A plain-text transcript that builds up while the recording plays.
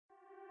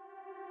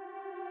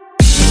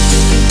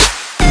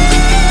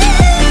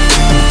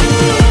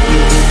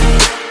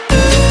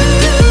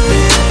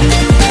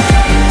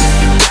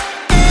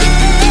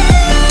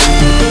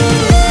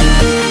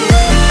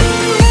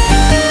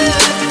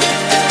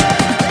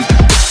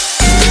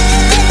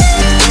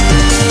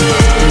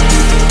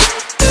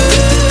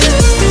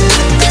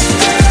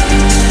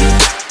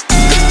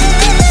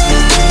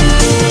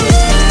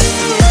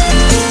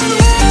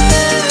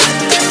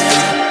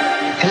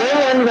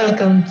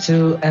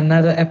to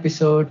another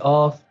episode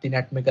of the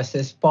Nutmeg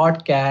Assist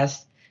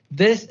podcast.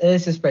 This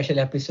is a special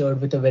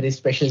episode with a very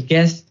special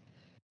guest.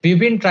 We've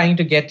been trying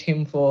to get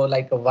him for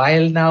like a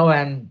while now,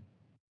 and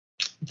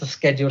the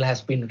schedule has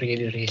been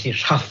really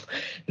rough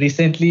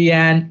recently,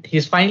 and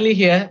he's finally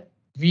here.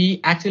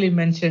 We actually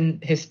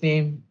mentioned his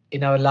name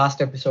in our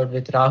last episode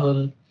with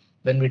Rahul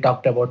when we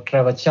talked about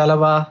Trevor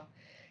Chalobah.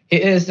 He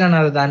is none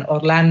other than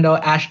Orlando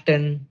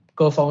Ashton,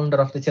 co-founder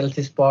of the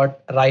Chelsea Spot,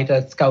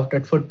 writer,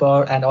 Scouted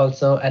Football, and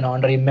also an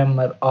honorary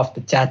member of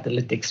the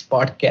Chathalytics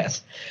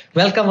podcast.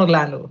 Welcome,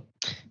 Orlando.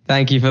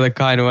 Thank you for the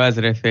kind words,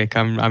 Rafik.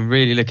 I'm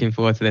really looking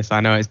forward to this.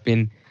 I know it's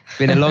been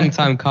a long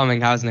time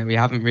coming, hasn't it? We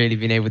haven't really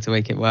been able to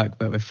make it work,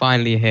 but we're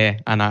finally here,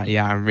 and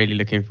I'm really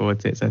looking forward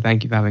to it. So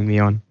thank you for having me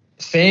on.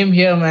 Same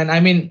here, man. I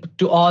mean,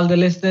 to all the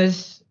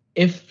listeners,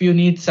 if you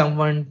need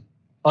someone,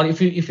 or if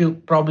you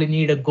probably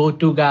need a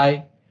go-to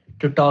guy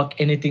to talk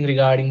anything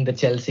regarding the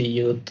Chelsea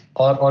youth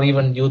or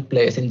even youth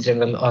players in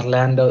general,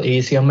 Orlando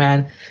is your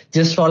man.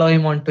 Just follow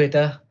him on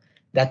Twitter.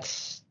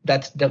 That's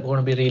going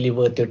to be really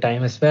worth your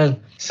time as well.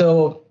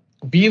 So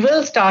we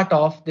will start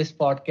off this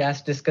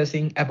podcast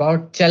discussing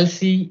about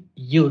Chelsea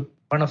youth,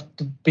 one of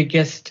the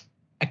biggest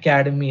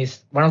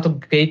academies, one of the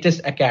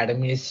greatest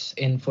academies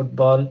in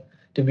football.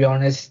 To be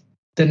honest,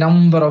 the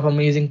number of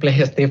amazing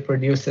players they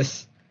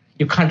produce,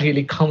 you can't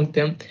really count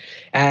them.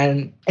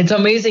 And it's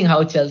amazing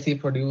how Chelsea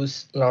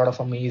produce a lot of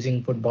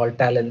amazing football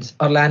talents,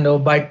 Orlando.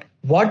 But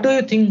what do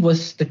you think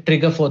was the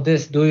trigger for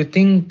this? Do you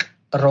think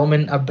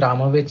Roman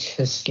Abramovich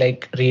has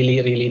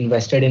really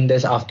invested in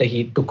this after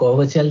he took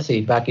over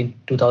Chelsea back in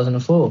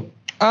 2004?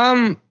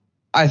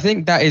 I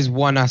think that is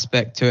one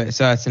aspect to it,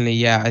 certainly.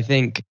 Yeah, I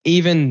think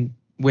even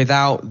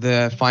without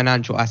the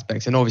financial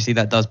aspects, and obviously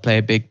that does play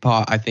a big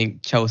part, I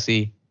think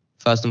Chelsea,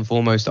 first and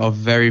foremost, are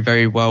very,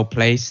 very well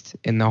placed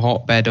in the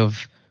hotbed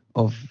of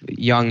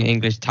young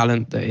English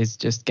talent that is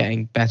just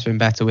getting better and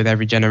better with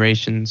every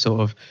generation. Sort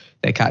of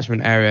their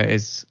catchment area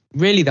is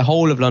really the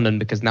whole of London,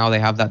 because now they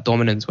have that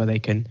dominance where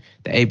they're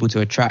able to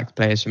attract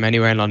players from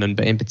anywhere in London,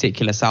 but in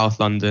particular South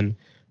London.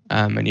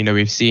 And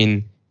we've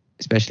seen,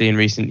 especially in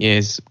recent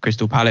years,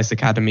 Crystal Palace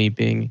Academy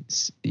being,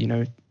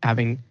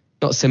 having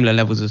not similar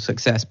levels of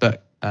success,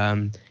 but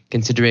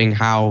considering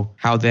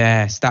how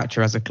their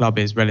stature as a club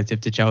is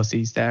relative to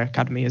Chelsea's, their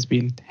academy has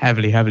been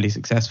heavily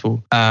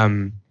successful.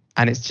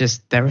 And it's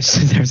just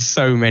there's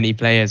so many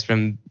players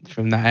from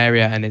that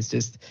area, and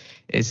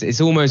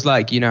it's almost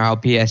like how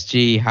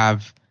PSG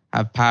have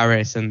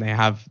Paris, and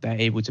they're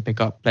able to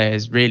pick up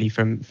players really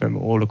from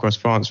all across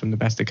France, from the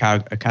best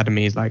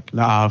academies like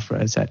Le Havre,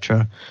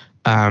 etc.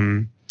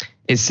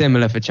 It's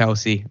similar for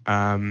Chelsea.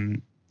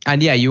 And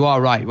yeah, you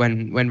are right.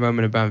 When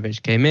Roman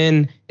Abramovich came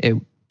in, it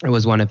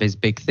was one of his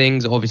big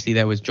things. Obviously,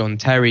 there was John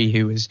Terry,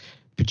 who was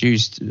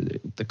produced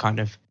the kind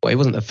of, well, he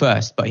wasn't the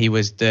first, but he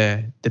was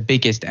the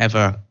biggest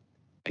ever,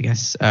 I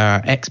guess,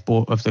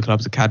 export of the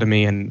club's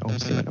academy, and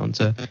obviously went on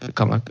to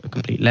become a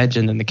complete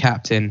legend and the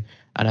captain.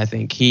 And I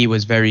think he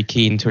was very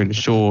keen to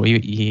ensure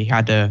he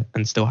had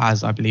and still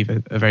has, I believe,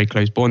 a very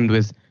close bond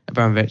with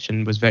Abramovich,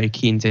 and was very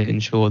keen to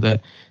ensure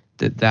that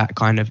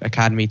kind of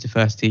academy to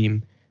first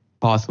team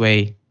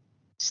pathway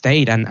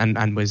stayed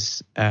and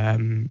was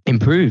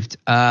improved.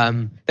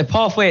 The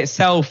pathway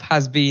itself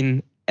has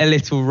been a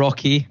little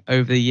rocky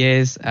over the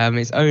years.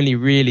 It's only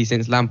really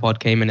since Lampard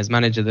came in as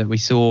manager that we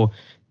saw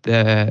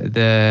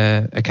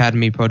the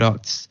academy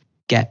products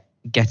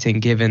getting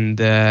given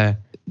the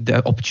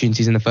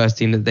opportunities in the first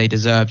team that they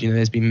deserved.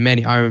 There's been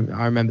many. I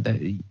remember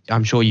that.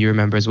 I'm sure you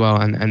remember as well,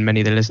 and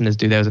many of the listeners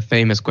do. There was a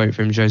famous quote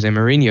from Jose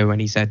Mourinho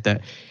when he said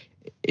that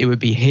it would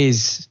be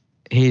his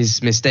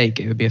mistake.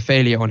 It would be a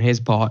failure on his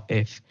part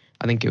if,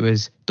 I think it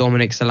was,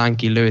 Dominic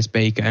Solanke, Lewis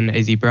Baker and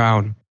Izzy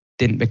Brown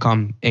didn't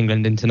become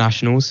England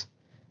internationals.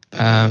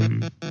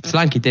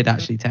 Solanke did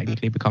actually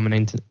technically become an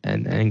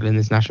England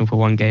international for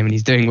one game, and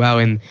he's doing well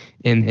in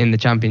the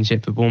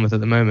Championship for Bournemouth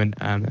at the moment,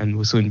 and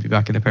will soon be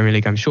back in the Premier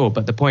League, I'm sure.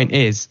 But the point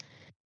is,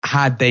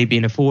 had they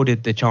been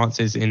afforded the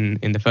chances in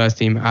the first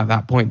team at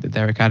that point that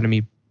their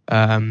academy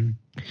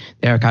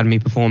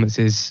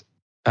performances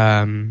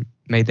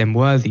made them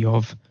worthy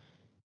of,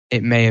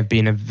 it may have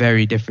been a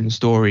very different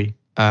story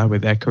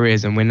with their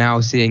careers. And we're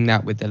now seeing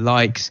that with the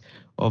likes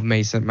of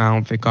Mason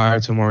Mount, Fikayo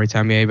Tomori,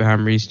 Tammy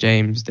Abraham, Reece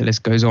James, the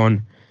list goes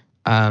on.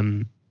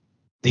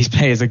 These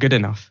players are good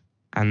enough,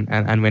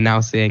 and we're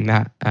now seeing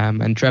that.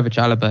 And Trevor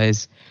Chalobah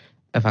is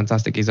a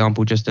fantastic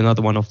example, just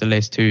another one off the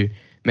list who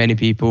many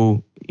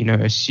people,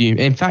 assume,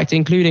 in fact,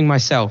 including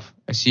myself,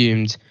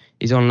 assumed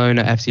he's on loan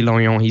at FC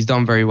Lorient. He's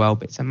done very well,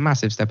 but it's a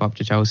massive step up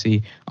to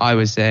Chelsea. I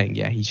was saying,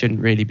 he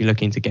shouldn't really be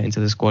looking to get into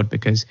the squad,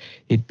 because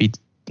he'd be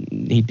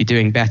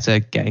doing better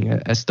getting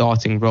a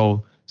starting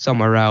role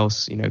somewhere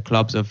else.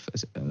 Clubs of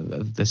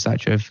the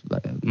stature of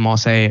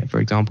Marseille, for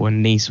example,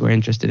 and Nice were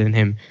interested in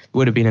him. It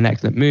would have been an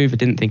excellent move. I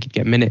didn't think he'd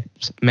get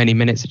many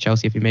minutes at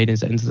Chelsea if he made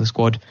it into the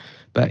squad.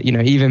 But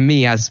even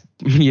me, as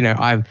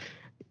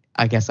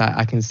I guess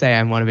I can say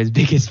I'm one of his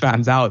biggest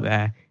fans out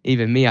there.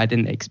 Even me, I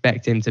didn't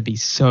expect him to be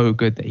so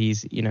good that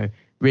he's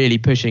really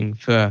pushing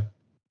for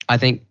I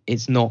think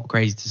it's not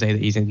crazy to say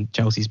that he's in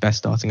Chelsea's best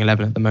starting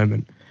 11 at the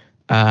moment.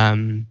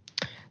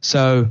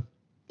 So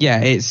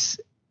yeah, it's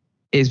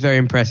very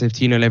impressive.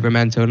 Tino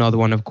Livramento, another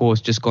one, of course,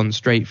 just gone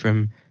straight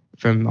from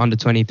under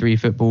 23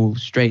 football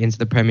straight into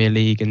the Premier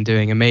League and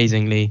doing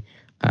amazingly,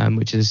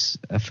 which is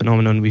a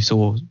phenomenon we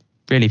saw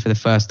really for the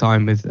first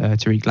time with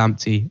Tariq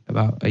Lamptey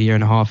about a year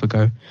and a half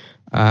ago.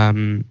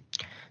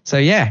 So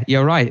yeah,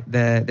 you're right.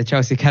 The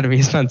Chelsea Academy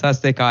is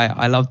fantastic.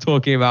 I love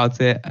talking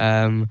about it.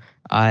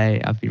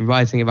 I've been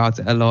writing about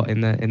it a lot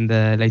in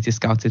the latest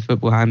Scouted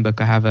Football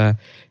Handbook. I have a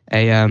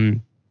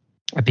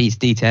piece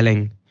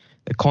detailing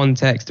the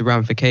context, the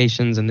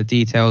ramifications, and the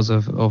details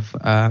of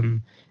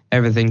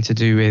everything to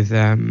do with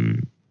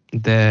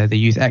the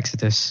youth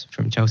exodus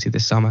from Chelsea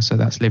this summer. So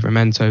that's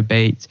Livramento,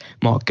 Bates,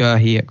 Mark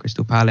Gurhey at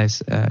Crystal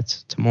Palace,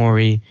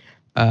 Tamori,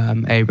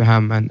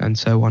 Abraham, and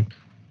so on.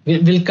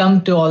 We'll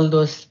come to all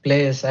those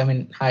players. I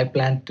mean, I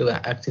plan to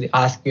actually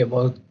ask you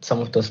about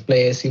some of those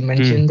players you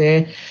mentioned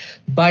there.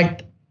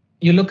 But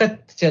you look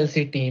at the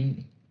Chelsea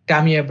team,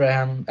 Tammy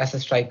Abraham as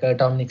a striker,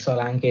 Dominic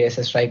Solanke as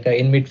a striker.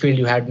 In midfield,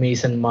 you had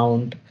Mason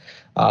Mount.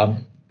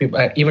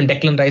 Even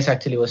Declan Rice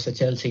actually was a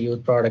Chelsea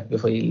youth product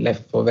before he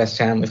left for West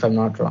Ham, if I'm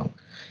not wrong.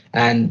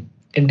 And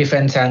in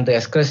defense,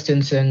 Andreas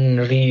Christensen,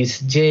 Reece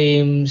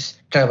James,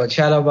 Trevor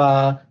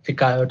Chalobah,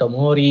 Fikayo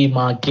Tomori,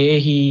 Mark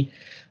Gahey.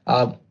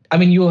 I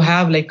mean, you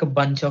have like a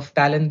bunch of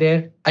talent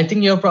there. I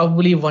think you're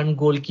probably one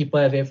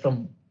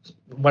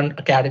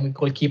academy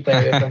goalkeeper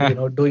away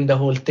from doing the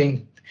whole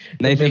thing.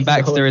 Nathan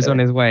Baxter is on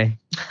his way.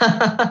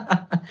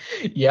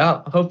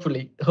 Yeah,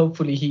 hopefully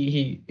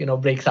he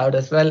breaks out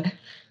as well.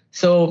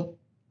 So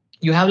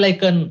you have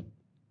you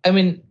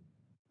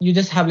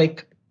just have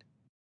like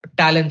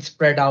talent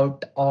spread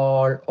out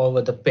all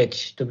over the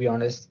pitch, to be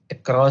honest,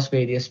 across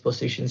various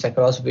positions,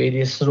 across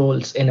various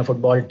roles in a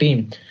football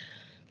team.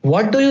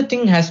 What do you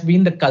think has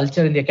been the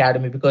culture in the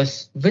academy?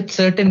 Because with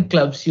certain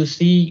clubs, you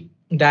see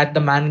that the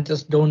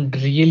managers don't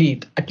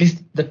really, at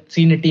least the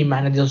senior team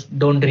managers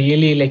don't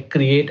really like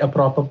create a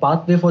proper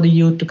pathway for the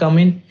youth to come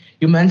in.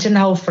 You mentioned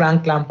how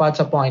Frank Lampard's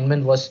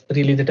appointment was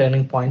really the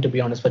turning point, to be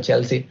honest, for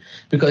Chelsea.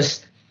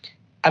 Because,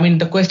 I mean,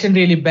 the question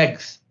really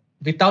begs,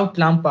 without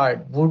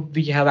Lampard, would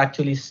we have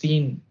actually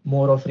seen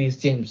more of Reece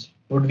James?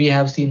 Would we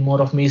have seen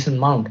more of Mason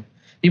Mount?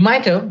 We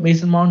might have.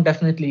 Mason Mount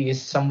definitely is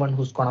someone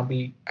who's going to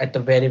be at the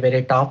very,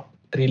 very top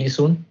really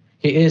soon.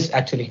 He is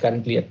actually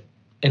currently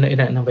in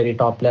a very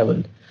top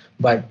level.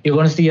 But you're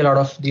going to see a lot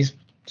of these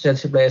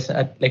Chelsea players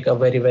at like a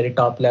very, very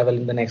top level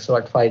in the next,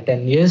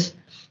 5-10 years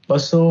or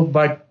so.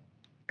 But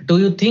do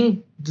you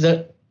think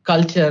the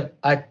culture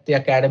at the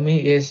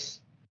academy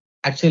is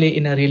actually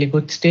in a really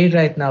good state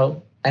right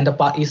now? And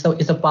is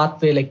the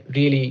pathway like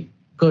really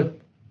good?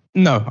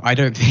 No, I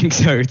don't think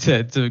so,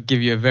 to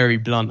give you a very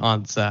blunt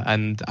answer.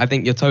 And I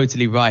think you're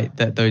totally right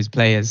that those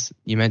players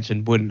you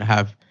mentioned wouldn't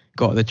have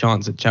got the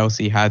chance at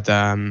Chelsea had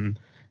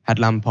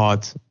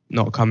Lampard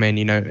not come in.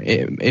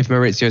 If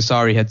Maurizio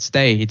Sarri had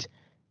stayed,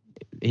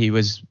 it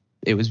was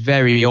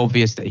very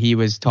obvious that he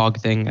was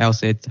targeting El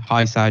Cid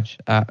Haysaj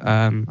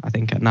I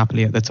think at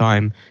Napoli at the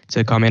time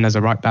to come in as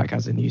a right back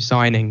as a new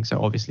signing.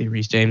 So obviously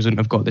Reece James wouldn't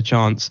have got the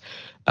chance.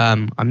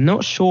 I'm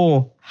not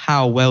sure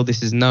how well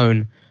this is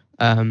known,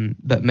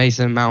 but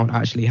Mason Mount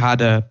actually had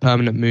a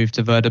permanent move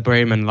to Werder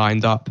Bremen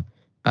lined up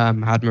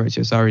had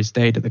Maurizio Sarri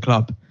stayed at the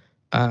club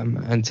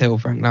until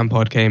Frank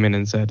Lampard came in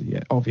and said,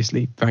 yeah,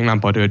 obviously Frank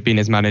Lampard, who had been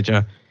his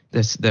manager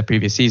the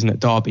previous season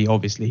at Derby,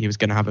 obviously he was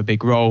going to have a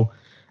big role.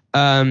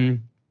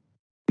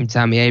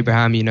 Tammy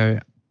Abraham,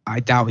 I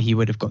doubt he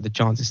would have got the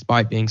chance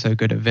despite being so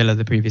good at Villa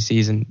the previous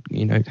season.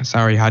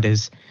 Sarri had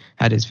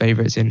his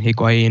favourites in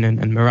Higuain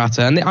and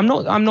Morata, and I'm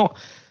not.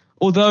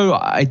 Although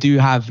I do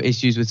have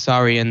issues with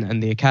Sarri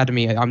and the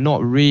academy, I'm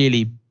not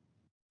really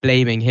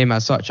blaming him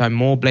as such. I'm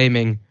more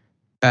blaming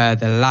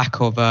the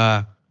lack of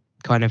a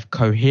kind of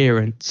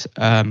coherent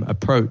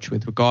approach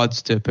with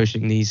regards to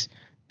pushing these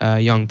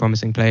young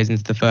promising players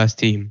into the first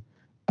team.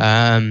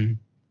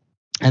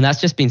 And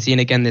that's just been seen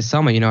again this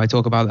summer. I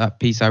talk about that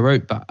piece I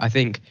wrote, but I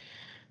think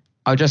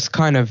I'll just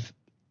kind of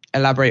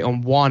elaborate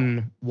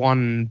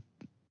on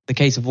the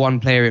case of one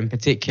player in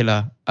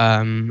particular,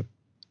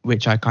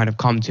 which I kind of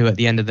come to at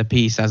the end of the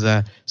piece as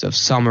a sort of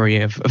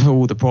summary of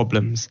all the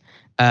problems.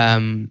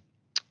 And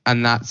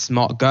that's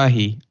Mark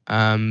Gurhey,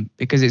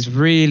 because it's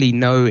really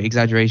no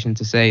exaggeration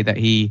to say that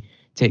he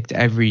ticked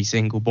every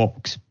single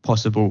box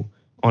possible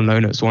on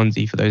loan at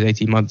Swansea for those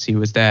 18 months he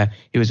was there.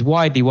 He was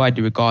widely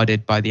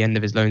regarded by the end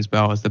of his loan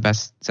spell as the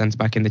best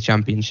centre-back in the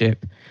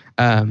Championship.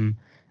 And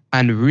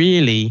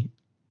really,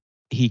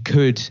 he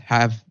could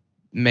have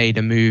made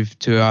a move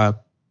to a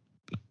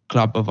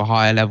club of a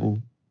higher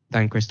level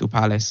than Crystal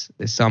Palace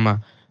this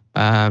summer.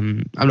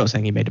 I'm not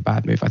saying he made a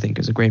bad move. I think it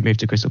was a great move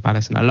to Crystal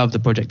Palace, and I love the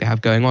project they have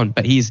going on.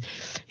 But he's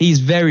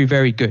very,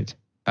 very good.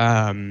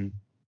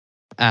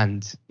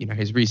 And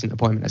his recent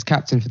appointment as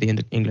captain for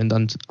the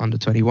England under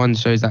 21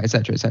 shows that,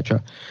 etc.,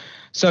 etc.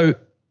 So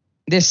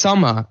this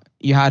summer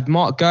you had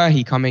Mark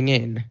Gurhey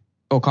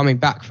coming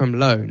back from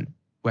loan,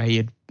 where he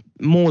had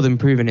more than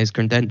proven his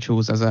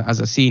credentials as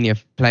a senior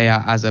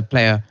player, as a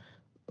player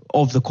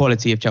of the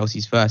quality of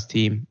Chelsea's first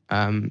team.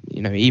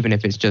 Even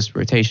if it's just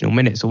rotational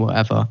minutes or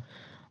whatever.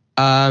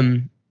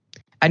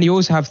 And you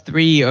also have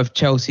 3 of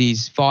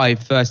Chelsea's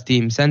 5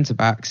 first-team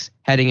centre-backs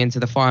heading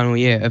into the final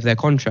year of their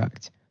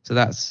contract. So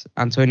that's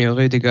Antonio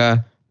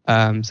Rudiger,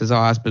 Cesar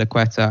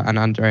Azpilicueta and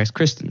Andreas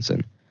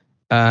Christensen.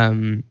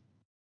 And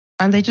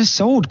they just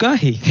sold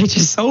Guehi. They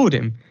just sold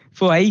him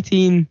for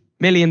 £18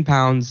 million.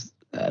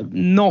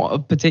 Not a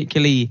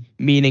particularly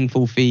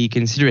meaningful fee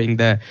considering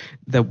the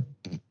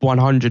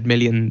 100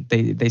 million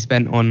they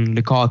spent on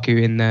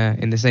Lukaku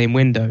in the same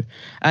window.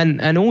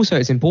 And also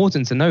it's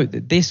important to note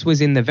that this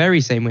was in the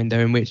very same window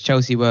in which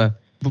Chelsea were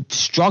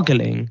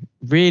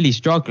really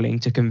struggling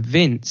to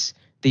convince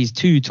these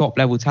 2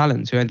 top-level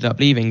talents who ended up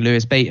leaving,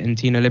 Lewis Bate and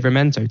Tino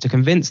Livramento, to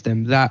convince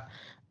them that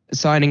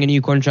signing a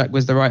new contract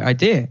was the right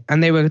idea.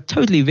 And they were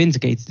totally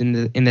vindicated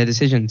in their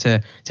decision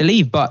to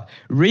leave. But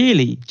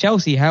really,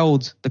 Chelsea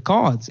held the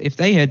cards. If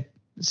they had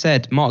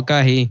said, Mark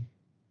Guehi,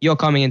 you're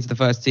coming into the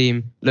first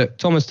team. Look,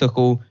 Thomas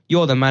Tuchel,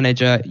 you're the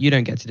manager. You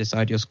don't get to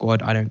decide your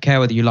squad. I don't care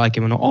whether you like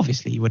him or not.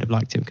 Obviously, you would have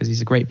liked him because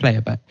he's a great player.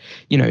 But,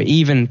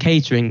 even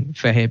catering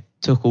for him,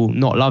 Tuchel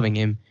not loving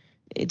him,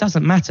 it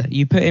doesn't matter.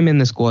 You put him in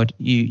the squad.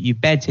 You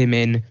bed him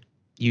in.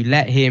 You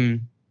let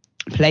him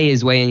play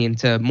his way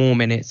into more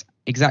minutes,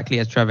 exactly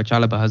as Trevor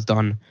Chalobah has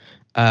done,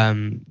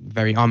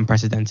 very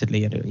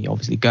unprecedentedly. And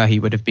obviously,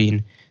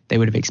 Guehi they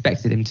would have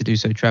expected him to do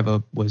so.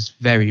 Trevor was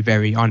very,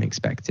 very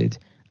unexpected.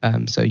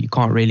 So you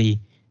can't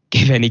really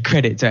give any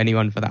credit to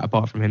anyone for that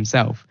apart from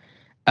himself.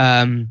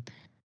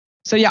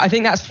 So yeah, I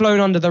think that's flown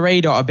under the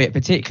radar a bit,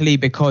 particularly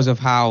because of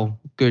how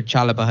good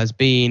Chalobah has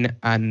been,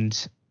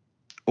 and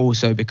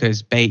also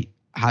because Bate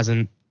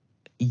hasn't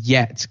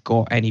yet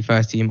got any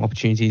first team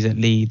opportunities at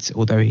Leeds,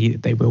 although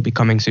they will be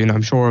coming soon,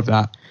 I'm sure of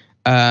that.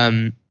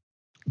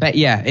 But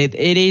yeah, it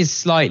is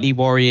slightly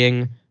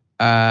worrying.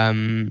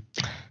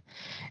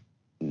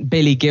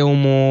 Billy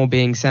Gilmore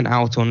being sent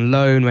out on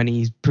loan when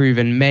he's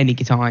proven many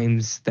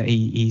times that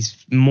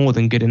he's more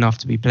than good enough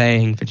to be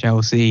playing for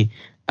Chelsea.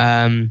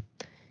 That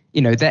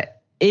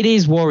it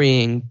is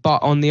worrying,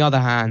 but on the other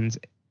hand,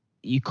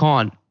 you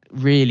can't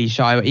really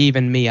shy.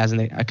 Even me as an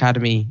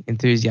academy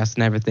enthusiast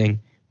and everything,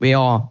 we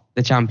are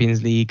the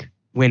Champions League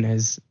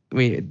winners.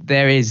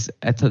 There is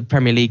a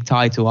Premier League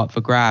title up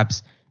for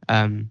grabs,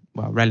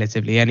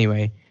 relatively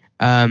anyway.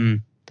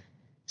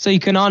 So you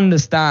can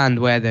understand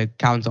where the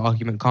counter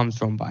argument comes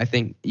from, but I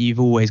think you've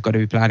always got to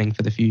be planning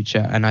for the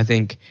future. And I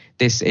think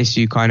this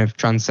issue kind of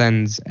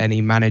transcends any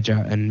manager,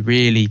 and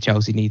really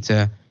Chelsea need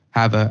to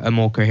have a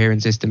more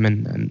coherent system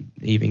and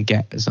even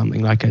get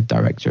something like a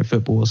director of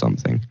football or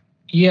something.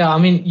 Yeah, I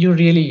mean, you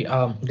really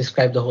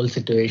described the whole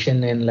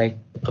situation in in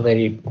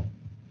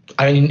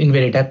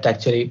very depth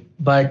actually.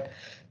 But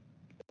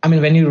I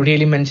mean, when you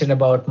really mentioned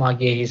about Mark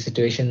Guehi's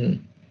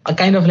situation, I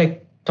kind of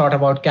thought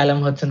about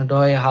Callum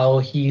Hudson-Odoi, how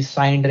he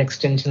signed an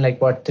extension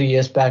 3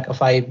 years back, a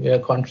 5-year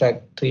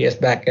contract 3 years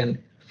back. And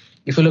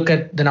if you look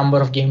at the number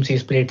of games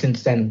he's played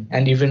since then,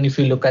 and even if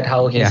you look at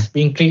how he's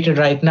being treated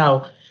right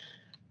now,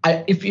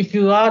 if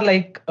you are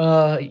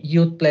a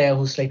youth player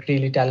who's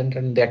really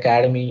talented in the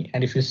academy,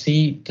 and if you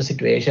see the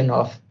situation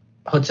of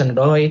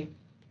Hudson-Odoi,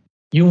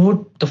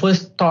 the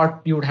first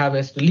thought you would have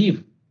is to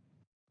leave.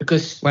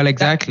 Because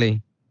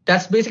exactly.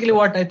 That's basically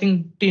what I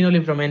think Tino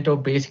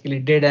Livramento basically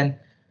did. And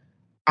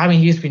I mean,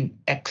 he's been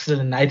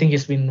excellent. I think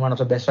he's been one of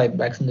the best right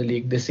backs in the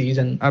league this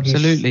season.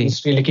 Absolutely.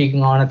 He's really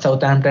kicking on at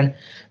Southampton.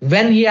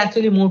 When he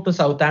actually moved to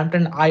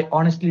Southampton, I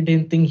honestly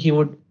didn't think he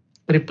would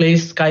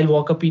replace Kyle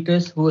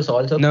Walker-Peters, who was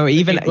also... No,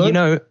 even,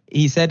 good.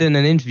 He said in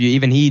an interview,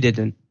 even he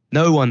didn't.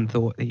 No one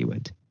thought he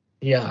would.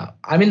 Yeah.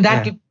 I mean,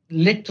 that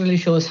literally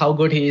shows how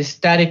good he is.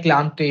 Tariq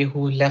Lamptey,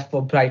 who left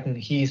for Brighton,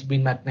 he's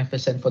been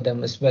magnificent for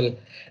them as well.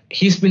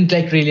 He's been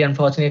really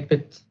unfortunate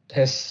with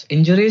his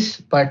injuries,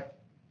 but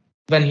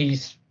when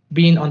he's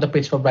been on the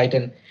pitch for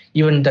Brighton,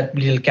 even that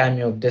little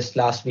cameo this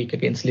last week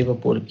against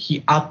Liverpool,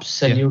 he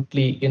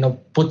absolutely,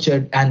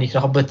 butchered Andy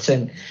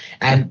Robertson,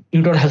 and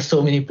you don't have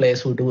so many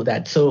players who do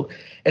that. So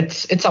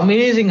it's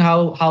amazing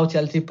how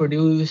Chelsea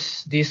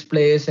produce these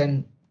players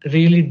and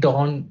really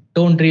don't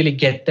really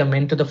get them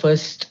into the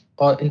first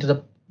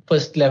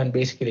 11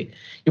 basically.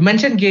 You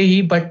mentioned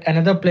Guehi, but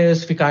another player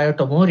is Fikayo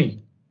Tomori.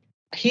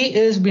 He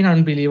has been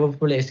unbelievable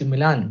for AC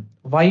Milan.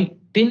 Why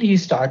didn't he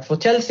start for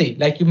Chelsea?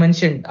 Like you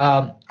mentioned,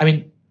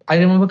 I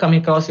remember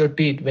coming across your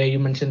tweet where you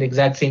mentioned the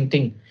exact same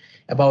thing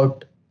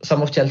about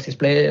some of Chelsea's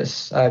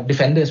players,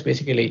 defenders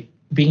basically,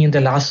 being in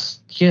the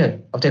last year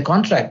of their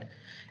contract.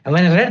 And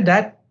when I read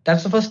that,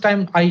 that's the first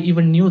time I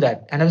even knew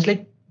that. And I was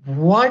like,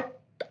 what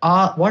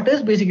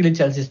is basically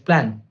Chelsea's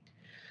plan?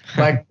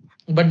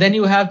 But then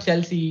you have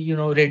Chelsea,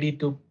 ready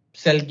to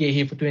sell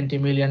Guehi for 20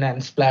 million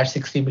and splash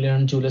 60 million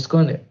on Julius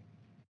Koundé.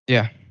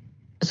 Yeah.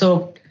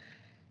 So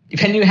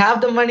when you have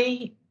the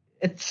money,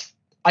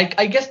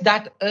 I guess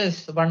that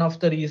is one of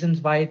the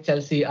reasons why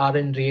Chelsea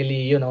aren't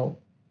really,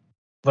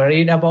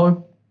 worried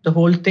about the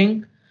whole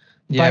thing.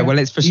 Yeah, well,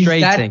 it's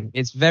frustrating.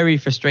 It's very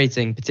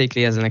frustrating,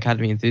 particularly as an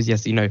academy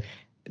enthusiast.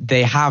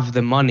 They have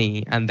the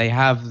money and they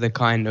have the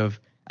kind of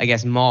I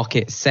guess,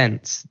 market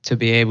sense to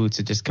be able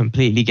to just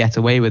completely get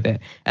away with it.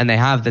 And they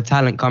have the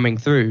talent coming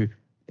through,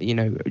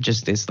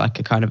 just it's like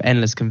a kind of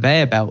endless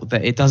conveyor belt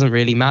that it doesn't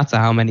really matter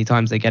how many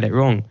times they get it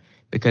wrong,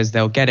 because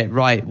they'll get it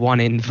right 1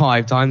 in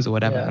 5 times or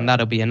whatever. And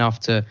that'll be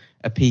enough to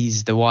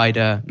appease the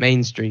wider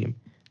mainstream.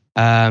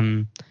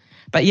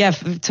 But yeah,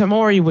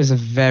 Tomori was a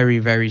very,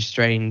 very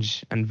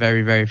strange and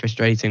very, very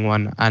frustrating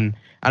one. And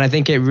I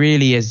think it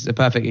really is a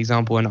perfect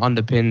example and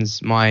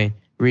underpins my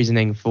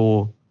reasoning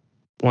for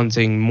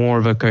wanting more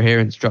of a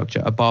coherent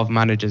structure above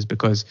managers,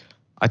 because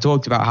I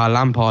talked about how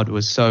Lampard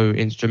was so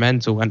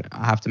instrumental, and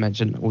I have to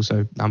mention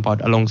also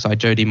Lampard alongside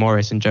Jody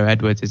Morris and Joe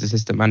Edwards, his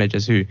assistant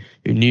managers who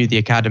knew the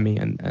academy,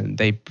 and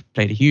they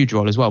played a huge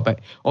role as well.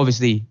 But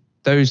obviously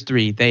those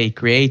three, they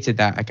created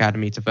that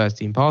academy to first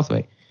team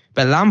pathway.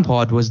 But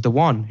Lampard was the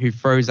one who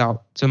throws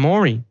out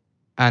Tomori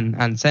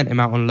and sent him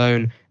out on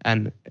loan,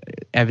 and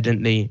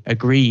evidently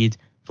agreed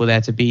for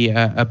there to be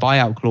a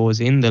buyout clause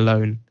in the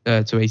loan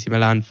to AC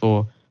Milan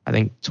for, I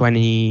think,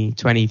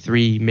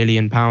 23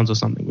 million pounds or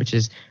something, which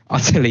is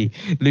utterly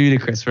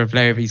ludicrous for a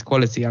player of his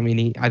quality. I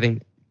mean, I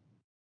think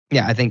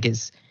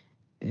it's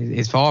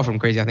far from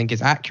crazy. I think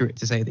it's accurate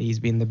to say that he's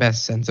been the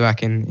best centre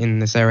back in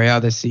the Serie A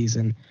this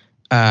season.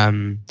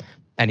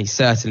 And he's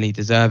certainly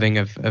deserving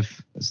of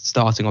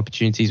starting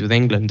opportunities with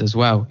England as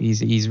well.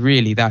 He's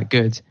really that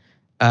good.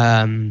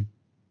 And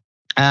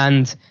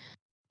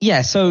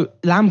yeah, so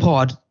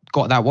Lampard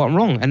got that one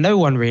wrong, and no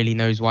one really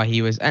knows why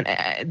he was. And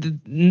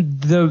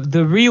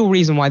the real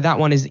reason why that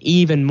one is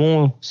even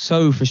more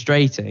so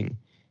frustrating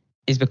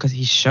is because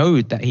he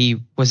showed that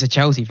he was a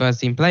Chelsea first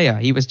team player.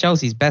 He was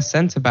Chelsea's best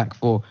centre back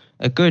for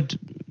a good,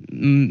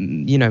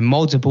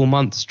 multiple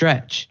month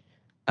stretch.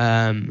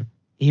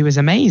 He was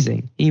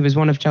amazing. He was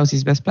one of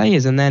Chelsea's best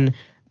players. And then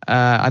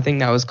I think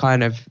that was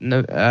kind of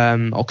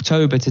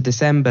October to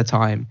December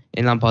time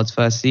in Lampard's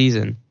first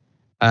season.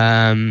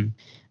 And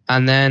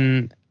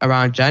then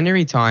around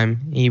January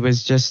time, he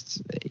was just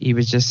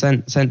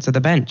sent to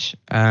the bench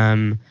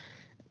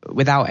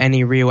without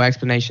any real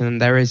explanation.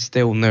 And there is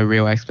still no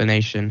real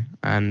explanation.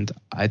 And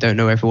I don't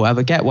know if we'll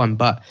ever get one.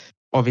 But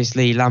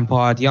obviously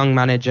Lampard, young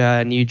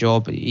manager, new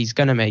job, he's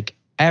going to make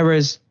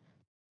errors.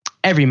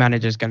 Every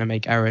manager is going to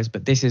make errors,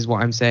 but this is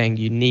what I'm saying.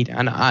 You need,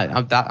 and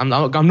I'm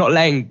not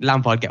letting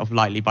Lampard get off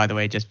lightly, by the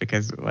way, just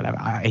because whatever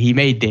he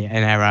made an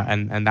error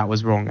and that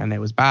was wrong and it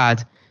was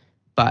bad.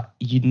 But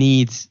you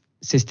need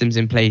systems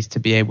in place to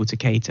be able to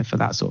cater for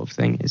that sort of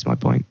thing. Is my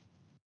point.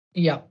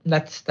 Yeah,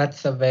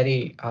 that's a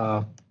very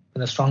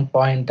strong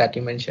point that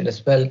you mentioned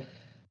as well.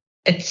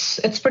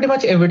 It's pretty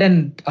much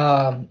evident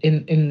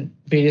in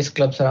various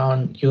clubs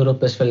around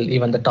Europe as well,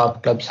 even the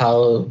top clubs,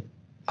 how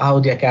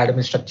the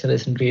academy structure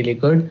isn't really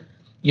good.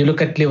 You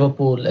look at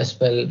Liverpool as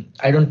well.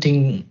 I don't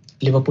think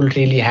Liverpool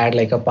really had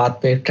like a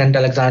pathway. Trent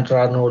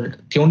Alexander-Arnold.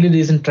 The only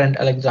reason Trent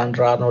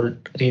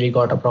Alexander-Arnold really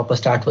got a proper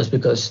start was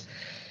because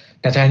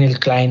Nathaniel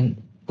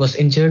Klein was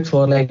injured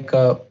for like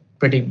a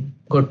pretty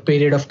good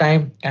period of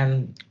time,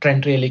 and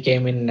Trent really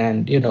came in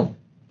and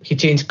he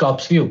changed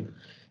Klopp's view.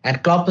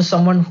 And Klopp is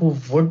someone who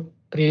would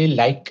really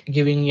like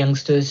giving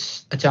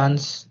youngsters a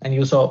chance, and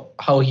you saw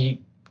how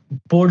he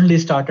boldly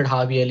started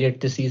Harvey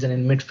Elliott this season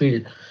in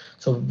midfield.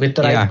 So with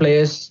the right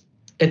players,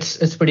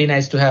 it's pretty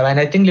nice to have. And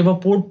I think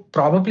Liverpool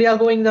probably are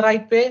going the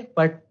right way.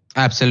 But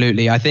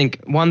absolutely, I think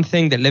one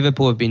thing that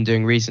Liverpool have been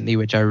doing recently,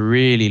 which I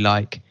really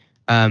like,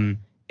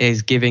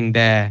 is giving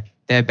their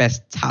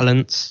best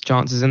talents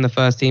chances in the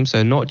first team.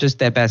 So not just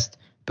their best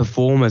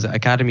performers at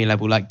academy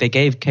level. Like they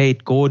gave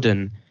Kate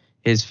Gordon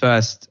his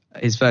first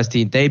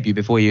team debut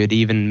before he had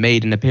even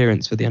made an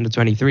appearance for the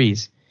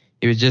under-23s.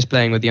 He was just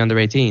playing with the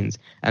under-18s.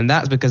 And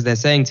that's because they're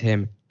saying to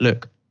him,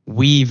 look,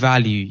 we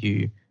value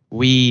you.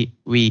 We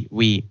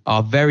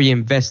are very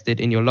invested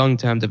in your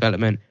long-term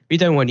development. We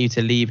don't want you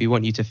to leave. We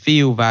want you to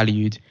feel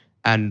valued.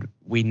 And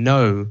we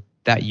know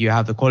that you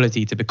have the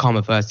quality to become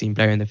a first-team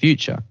player in the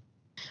future.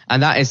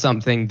 And that is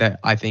something that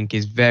I think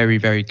is very,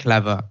 very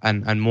clever.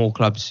 And more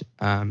clubs,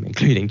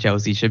 including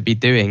Chelsea, should be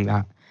doing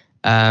that.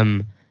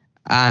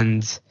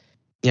 And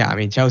yeah, I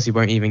mean, Chelsea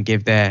won't even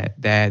give their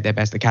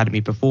best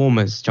academy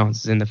performers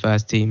chances in the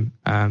first team,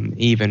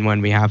 even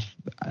when we have,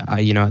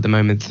 at the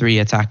moment, 3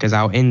 attackers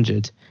out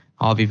injured.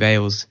 Harvey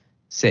Vale's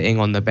sitting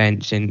on the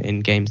bench in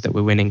games that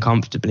we're winning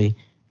comfortably.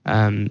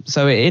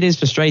 So it is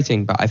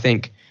frustrating, but I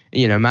think,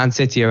 Man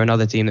City are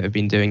another team that have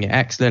been doing it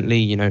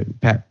excellently.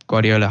 Pep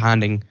Guardiola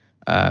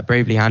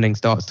bravely handing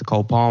starts to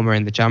Cole Palmer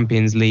in the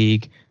Champions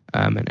League,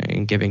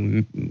 and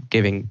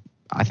giving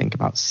I think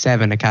about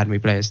 7 academy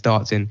players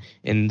starts in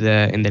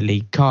the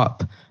League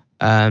Cup.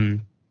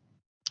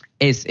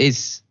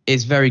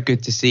 It's very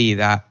good to see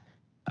that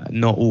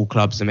not all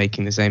clubs are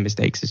making the same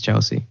mistakes as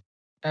Chelsea.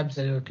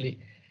 Absolutely.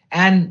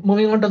 And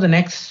moving on to the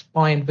next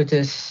point, which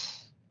is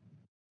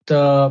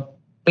the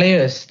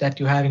players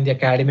that you have in the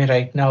academy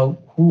right now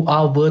who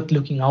are worth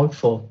looking out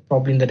for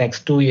probably in the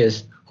next 2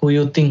 years, who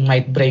you think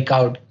might break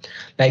out,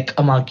 like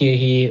a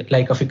Marquehi,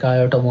 like a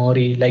Fikayo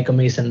Tomori, like a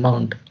Mason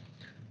Mount.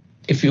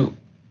 If you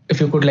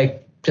could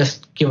like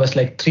just give us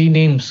like 3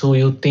 names who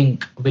you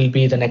think will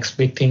be the next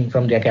big thing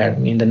from the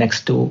academy in the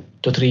next 2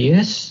 to 3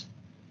 years?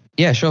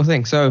 Yeah, sure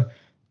thing. So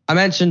I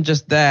mentioned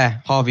just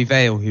there Harvey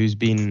Vale, who's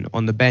been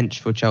on the bench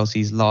for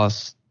Chelsea's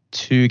last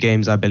 2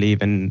 games, I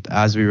believe. And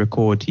as we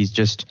record, he's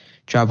just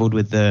travelled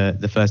with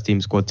the first team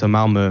squad to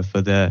Malmö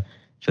for the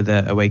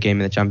away game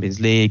in the Champions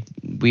League.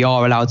 We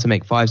are allowed to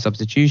make 5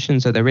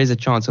 substitutions, so there is a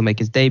chance he'll make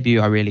his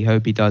debut. I really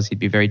hope he does. He'd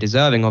be very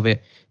deserving of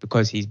it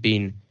because he's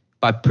been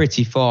by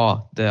pretty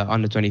far the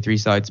under-23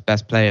 side's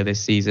best player this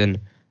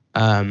season.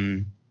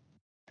 And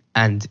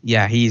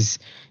yeah, he's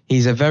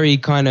a very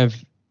kind of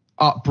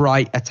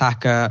upright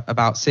attacker,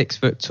 about 6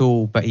 foot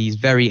tall, but he's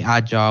very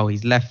agile.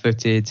 He's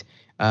left-footed.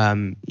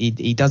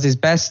 He does his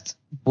best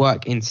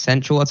work in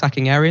central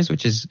attacking areas,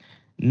 which is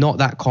not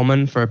that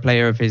common for a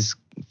player of his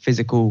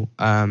physical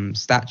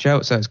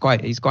stature. So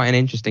he's quite an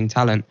interesting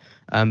talent.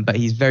 But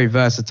he's very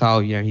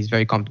versatile. You know, he's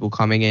very comfortable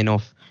coming in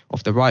off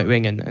the right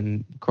wing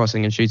and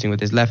crossing and shooting with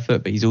his left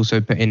foot. But he's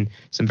also put in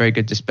some very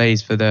good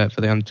displays for the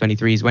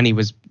under-23s when he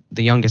was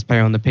the youngest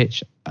player on the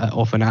pitch,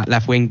 often at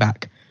left wing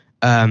back.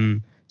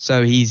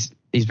 So he's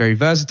very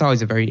versatile.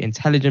 He's a very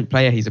intelligent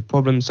player. He's a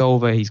problem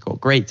solver. He's got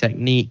great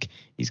technique.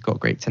 He's got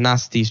great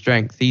tenacity,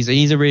 strength.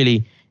 He's a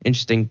really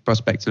interesting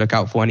prospect to look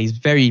out for, and he's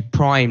very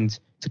primed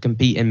to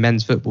compete in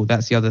men's football.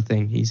 That's the other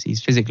thing.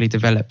 He's physically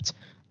developed.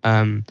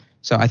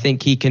 So I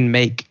think he can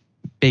make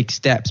big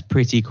steps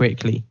pretty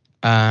quickly.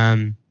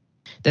 The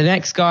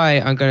next guy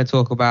I'm going to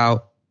talk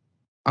about,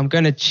 I'm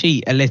going to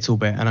cheat a little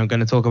bit, and I'm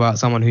going to talk about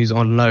someone who's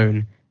on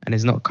loan and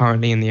is not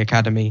currently in the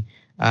academy.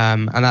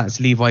 And that's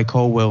Levi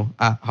Colwill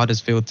at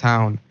Huddersfield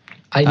Town.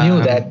 I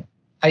knew that.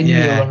 I knew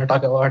you were going to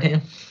talk about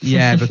him.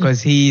 Yeah,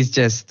 because he's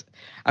just...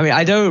 I mean,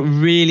 I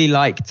don't really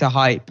like to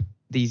hype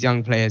these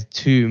young players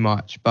too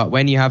much, but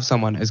when you have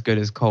someone as good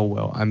as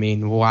Colwill, I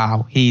mean,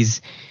 wow,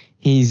 he's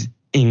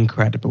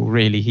incredible,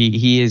 really.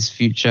 He is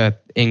future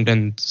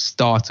England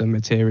starter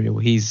material.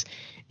 He's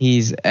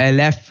a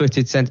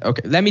left-footed centre.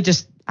 Okay, let me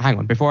just hang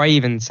on before I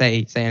even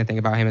say anything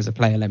about him as a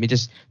player. Let me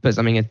just put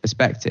something in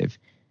perspective.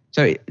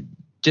 So,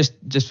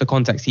 just for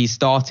context, he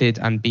started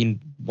and been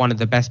one of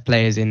the best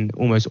players in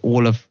almost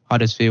all of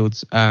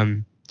Huddersfield's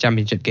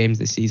championship games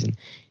this season.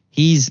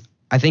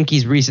 I think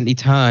he's recently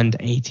turned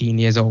 18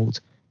 years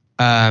old.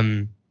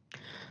 He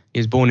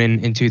was born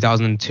in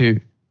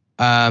 2002.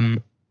 Or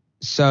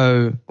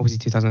was he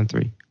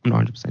 2003? I'm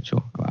not 100%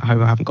 sure. I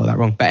hope I haven't got that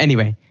wrong. But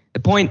anyway,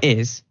 the point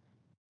is,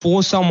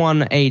 for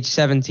someone aged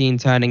 17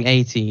 turning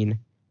 18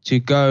 to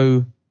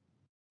go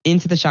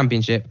into the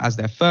championship as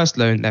their first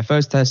loan, their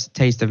first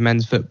taste of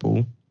men's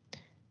football,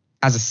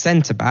 as a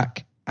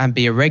centre-back and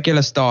be a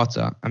regular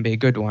starter and be a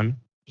good one,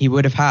 he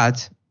would have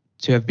had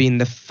to have been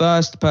the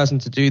first person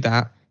to do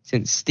that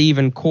since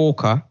Steven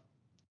Corker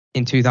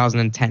in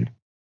 2010.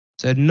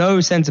 So no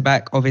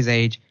centre-back of his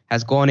age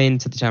has gone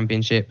into the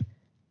championship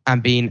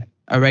and been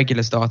a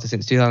regular starter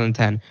since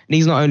 2010. And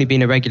he's not only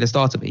been a regular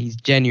starter, but he's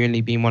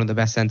genuinely been one of the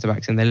best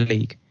centre-backs in the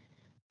league.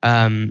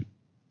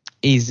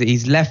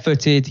 He's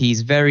left-footed.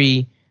 He's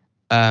very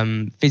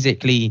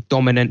physically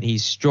dominant.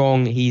 He's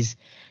strong. He's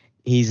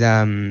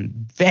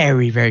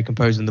very, very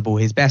composed on the ball.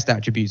 His best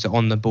attributes are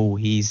on the ball.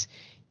 He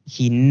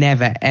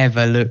never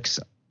ever looks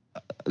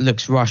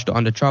rushed or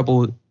under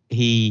trouble.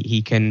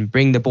 He can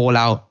bring the ball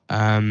out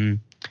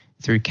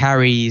through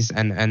carries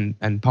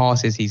and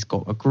passes. He's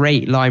got a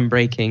great line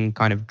breaking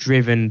kind of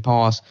driven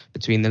pass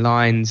between the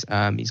lines.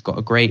 He's got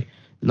a great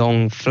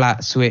long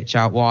flat switch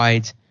out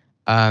wide.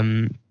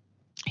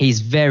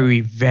 He's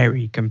very,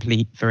 very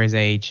complete for his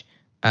age.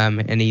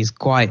 And he's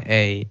quite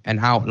an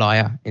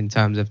outlier in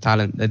terms of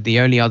talent. The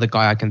only other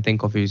guy I can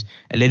think of who's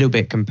a little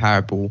bit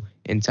comparable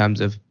in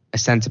terms of a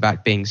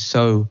centre-back being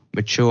so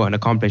mature and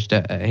accomplished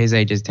at his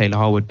age is Taylor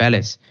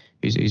Harwood-Bellis,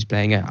 who's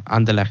playing at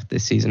Anderlecht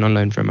this season on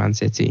loan from Man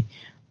City.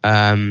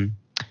 And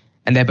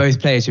they're both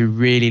players who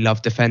really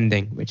love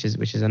defending, which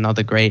is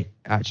another great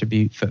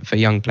attribute for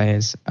young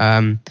players.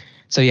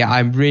 So yeah,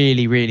 I'm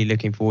really, really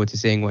looking forward to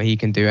seeing what he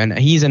can do. And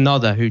he's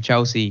another who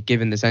Chelsea,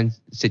 given the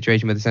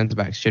situation with the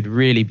centre-backs, should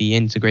really be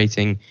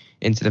integrating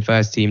into the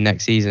first team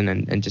next season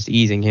and just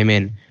easing him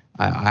in.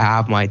 I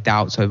have my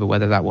doubts over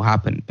whether that will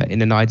happen. But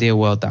in an ideal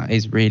world, that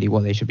is really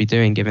what they should be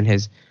doing, given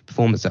his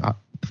performances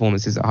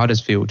at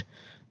Huddersfield.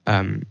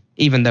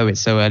 Even though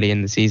it's so early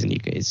in the season,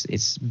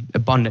 it's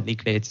abundantly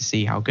clear to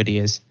see how good he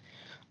is.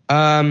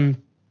 A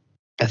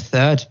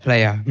third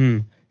player,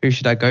 who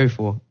should I go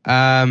for?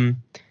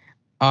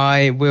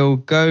 I will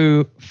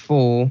go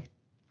for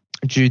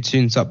Jude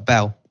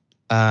Soonsup-Bell,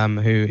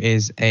 who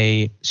is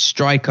a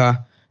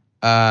striker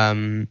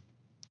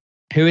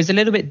who is a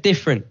little bit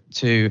different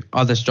to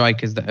other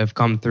strikers that have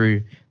come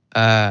through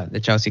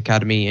the Chelsea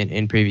Academy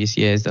in previous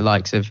years, the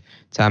likes of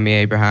Tammy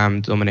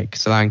Abraham, Dominic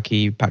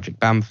Solanke, Patrick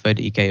Bamford,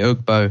 Ike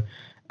Ugbo.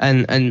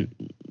 And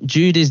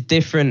Jude is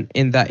different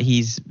in that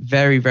he's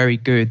very, very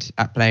good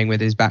at playing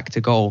with his back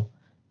to goal.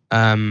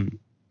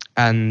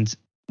 And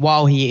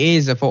while he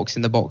is a fox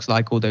in the box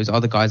like all those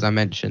other guys I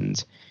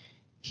mentioned,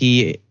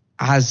 he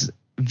has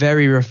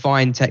very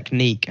refined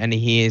technique, and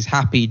he is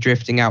happy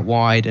drifting out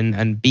wide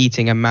and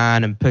beating a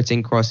man and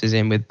putting crosses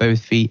in with both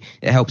feet.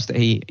 It helps that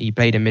he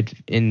played in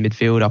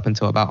midfield up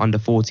until about under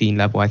 14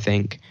 level, I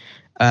think.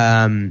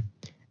 And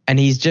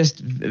he's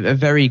just a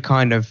very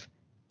kind of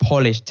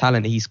polished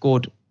talent. He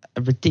scored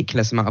a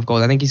ridiculous amount of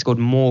goals. I think he scored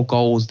more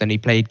goals than he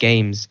played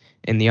games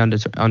in the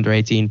under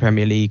 18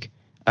 Premier League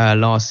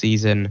last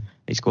season.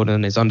 He scored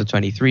on his under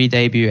 23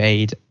 debut,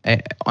 aged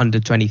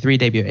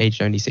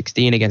only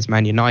 16 against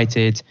Man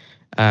United.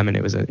 And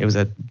it was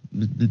a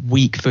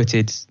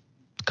weak-footed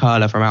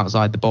curler from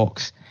outside the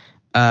box.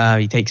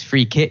 He takes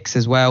free kicks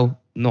as well,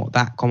 not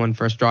that common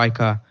for a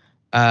striker.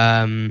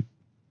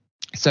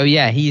 So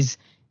yeah, he's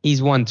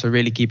one to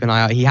really keep an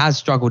eye out. He has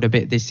struggled a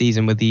bit this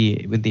season with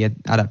the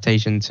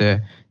adaptation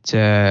to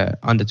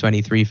under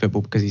 23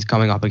 football, because he's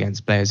coming up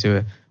against players who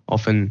are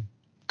often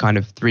kind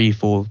of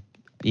 3-4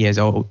 years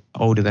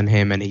older than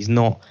him, and he's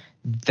not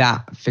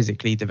that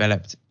physically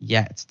developed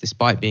yet,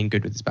 despite being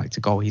good with his back to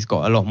goal. He's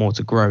got a lot more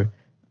to grow.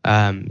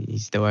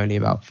 He's still only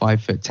about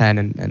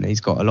 5'10", and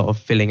he's got a lot of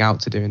filling out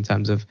to do in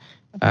terms of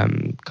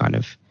kind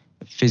of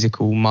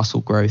physical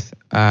muscle growth.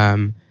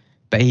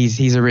 But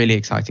he's a really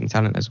exciting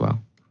talent as well.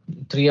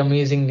 3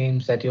 amazing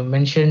names that you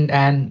mentioned,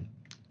 and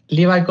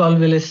Levi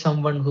Colwill is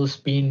someone who's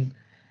been,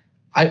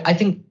 I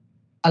think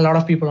a lot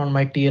of people on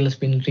my TL has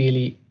been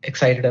really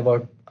excited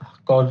about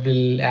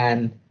Colwill,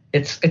 and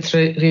it's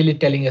really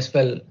telling as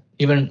well.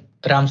 Even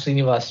Ram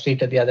Srinivas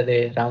tweeted the other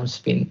day. Ram's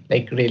been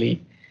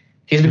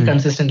he's been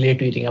consistently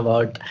tweeting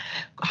about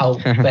how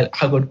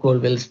good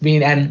Colwill's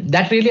been, and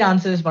that really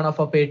answers one of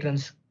our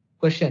patrons'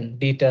 question.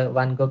 Dieter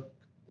Van Gogh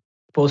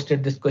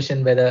posted this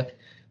question whether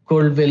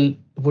Colwill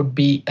would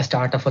be a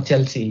starter for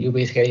Chelsea. You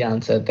basically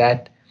answered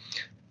that.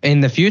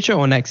 In the future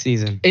or next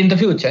season? In the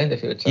future.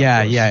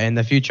 Yeah, in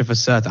the future for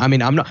certain. I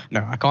mean,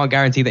 I can't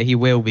guarantee that he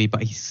will be,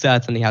 but he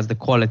certainly has the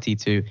quality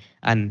to.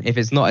 And if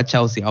it's not at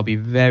Chelsea, I'll be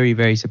very,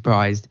 very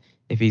surprised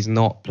if he's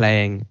not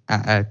playing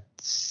at a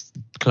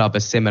club a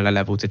similar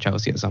level to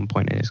Chelsea at some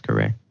point in his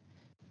career.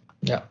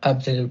 Yeah,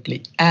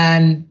 absolutely.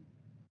 And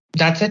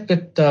that's it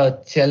with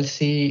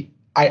Chelsea.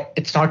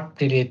 It's not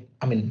really,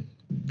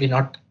 we're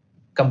not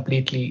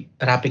completely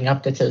wrapping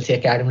up the Chelsea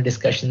Academy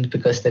discussions,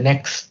 because the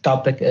next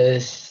topic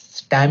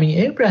is Tammy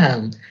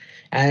Abraham.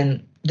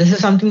 And this is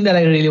something that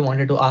I really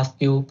wanted to ask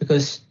you,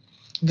 because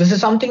this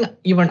is something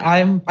even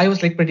I was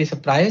pretty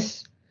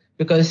surprised,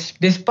 because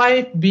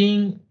despite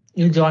being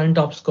a joint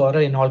top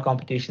scorer in all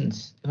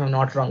competitions, if I'm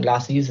not wrong,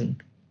 last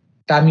season,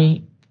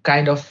 Tammy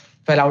kind of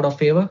fell out of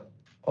favor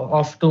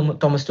of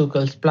Thomas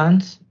Tuchel's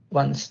plans.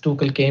 Once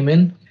Tuchel came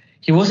in,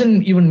 he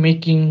wasn't even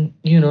making,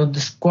 the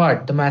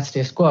squad, the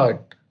matchday squad.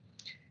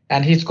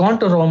 And he's gone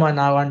to Roma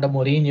now under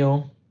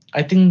Mourinho.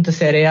 I think the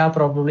Serie A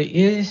probably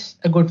is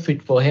a good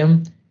fit for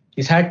him.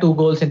 He's had 2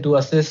 goals and 2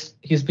 assists.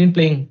 He's been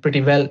playing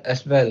pretty well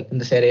as well in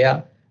the Serie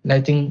A. And I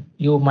think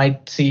you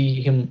might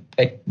see him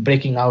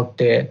breaking out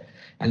there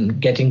and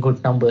getting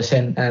good numbers.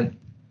 And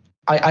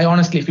I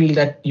honestly feel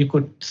that you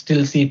could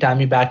still see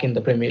Tammy back in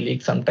the Premier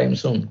League sometime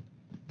soon,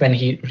 when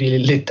he really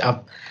lits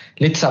up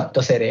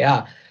the Serie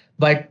A.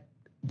 But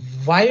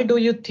why do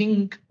you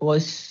think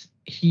was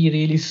he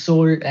really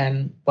sold,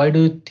 and why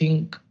do you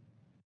think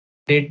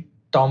did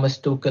Thomas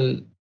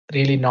Tuchel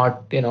really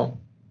not,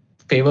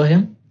 favor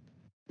him,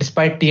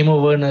 despite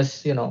Timo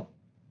Werner's,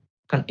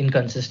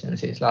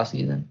 inconsistencies last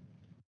season?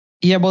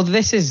 Yeah, well,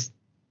 this is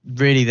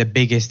really the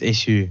biggest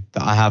issue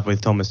that I have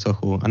with Thomas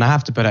Tuchel, and I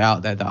have to put it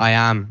out there that I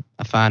am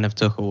a fan of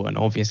Tuchel, and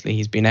obviously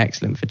he's been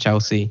excellent for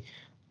Chelsea.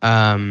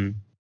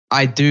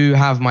 I do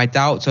have my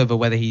doubts over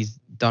whether he's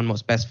done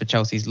what's best for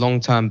Chelsea's long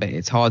term, but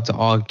it's hard to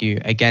argue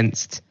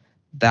against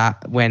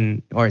that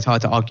when we're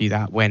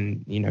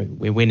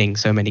winning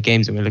so many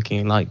games and we're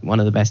looking like one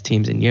of the best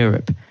teams in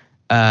Europe,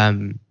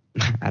 and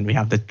we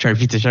have the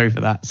trophy to show for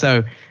that.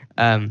 So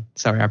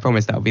sorry, I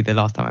promise that will be the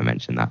last time I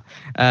mention that.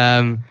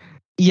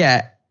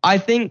 Yeah, I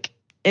think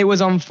it was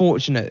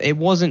unfortunate. It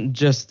wasn't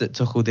just that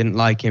Tuchel didn't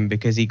like him,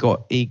 because he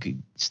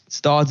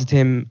started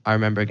him, I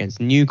remember, against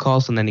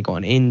Newcastle, and then he got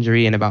an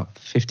injury in about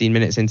 15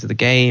 minutes into the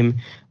game.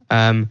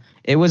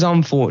 It was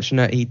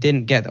unfortunate. He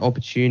didn't get the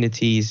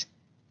opportunities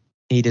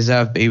he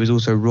deserved, but he was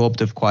also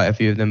robbed of quite a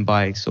few of them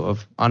by sort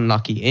of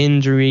unlucky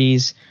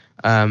injuries.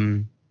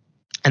 And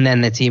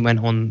then the team went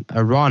on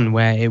a run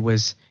where it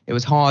was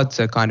hard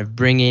to kind of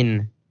bring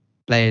in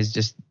players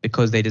just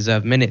because they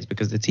deserved minutes,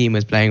 because the team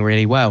was playing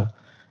really well.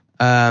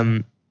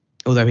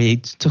 Although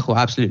Tuchel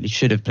absolutely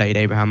should have played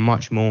Abraham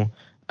much more.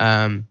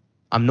 I'm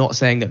not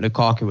saying that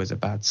Lukaku was a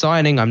bad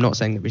signing. I'm not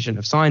saying that we shouldn't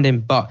have signed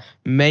him, but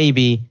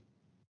maybe,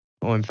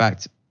 or in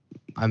fact,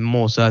 I'm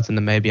more certain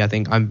than maybe. I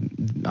think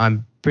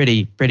I'm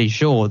pretty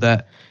sure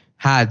that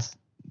had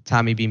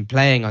Tammy been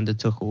playing under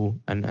Tuchel,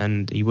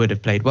 and he would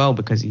have played well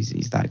because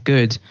he's that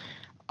good,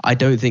 I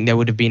don't think there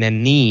would have been a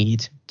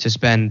need to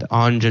spend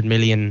 £100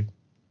 million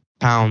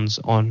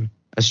on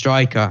a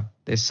striker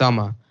this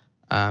summer.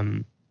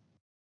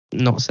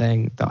 Not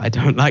saying that I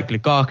don't like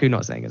Lukaku,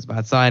 not saying it's a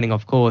bad signing,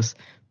 of course,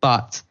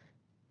 but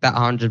that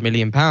 £100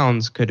 million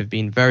could have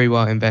been very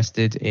well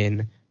invested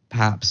in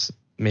perhaps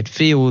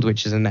midfield,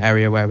 which is an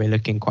area where we're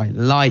looking quite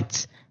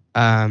light,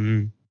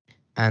 and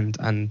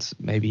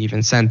maybe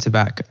even centre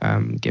back,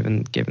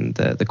 given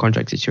the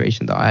contract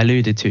situation that I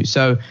alluded to.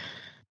 So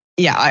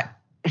yeah,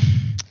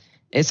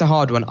 it's a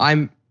hard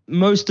one.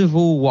 Most of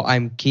all, what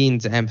I'm keen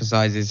to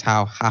emphasize is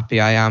how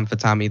happy I am for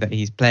Tammy that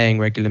he's playing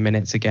regular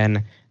minutes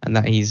again and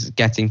that he's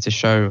getting to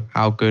show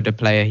how good a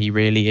player he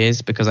really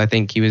is, because I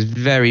think he was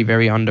very,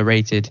 very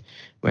underrated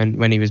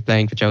when he was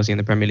playing for Chelsea in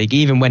the Premier League,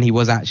 even when he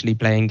was actually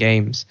playing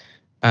games,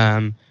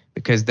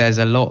 because there's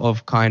a lot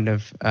of kind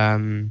of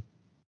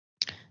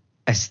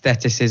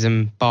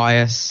aestheticism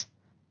bias.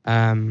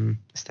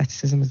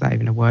 Aestheticism, is that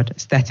even a word?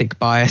 Aesthetic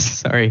bias,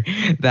 sorry,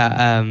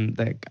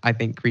 that I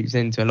think creeps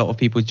into a lot of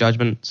people's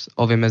judgments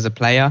of him as a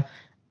player.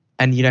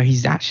 And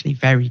he's actually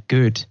very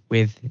good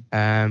with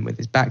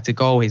his back to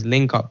goal. His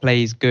link up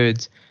play is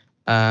good,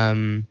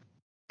 and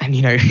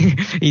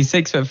he's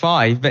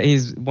 6'5", but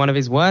one of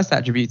his worst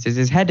attributes is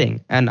his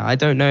heading. And I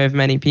don't know if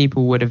many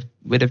people would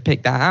have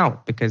picked that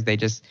out, because they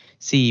just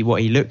see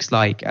what he looks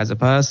like as a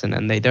person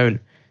and they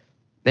don't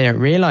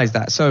realize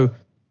that. So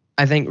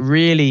I think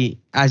really,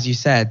 as you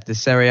said, the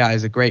Serie A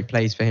is a great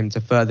place for him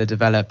to further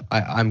develop.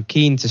 I'm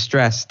keen to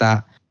stress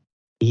that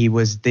he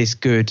was this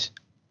good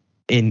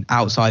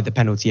outside the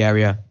penalty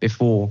area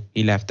before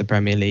he left the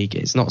Premier League.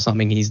 It's not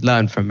something he's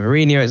learned from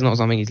Mourinho. It's not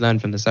something he's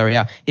learned from the Serie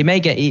A. He may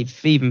get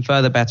even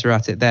further better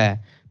at it there,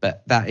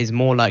 but that is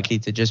more likely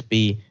to just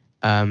be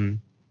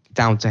down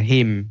to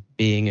him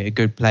being a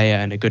good player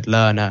and a good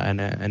learner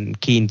and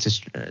keen to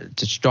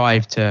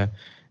strive to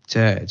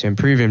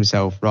improve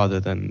himself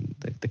rather than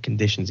the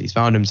conditions he's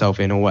found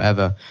himself in or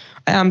whatever.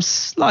 I am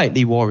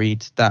slightly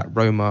worried that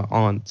Roma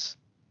aren't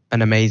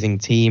an amazing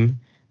team,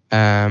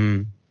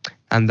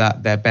 and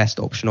that their best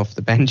option off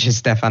the bench is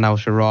Stefan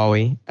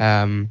El-Shaarawy,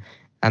 and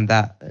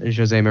that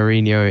Jose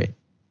Mourinho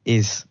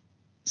is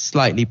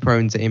slightly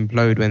prone to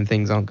implode when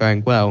things aren't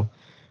going well.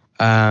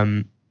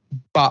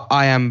 But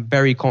I am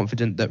very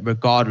confident that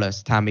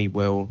regardless, Tammy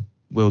will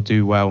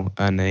do well,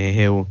 and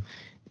he'll,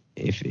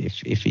 if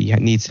he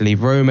needs to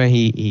leave Roma,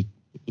 he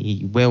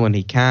will and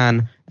he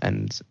can,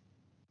 and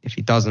if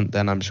he doesn't,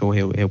 then I'm sure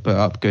he'll put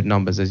up good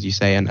numbers, as you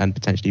say, and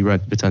potentially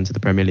return to the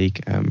Premier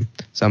League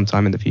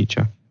sometime in the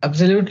future.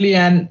 Absolutely.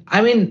 And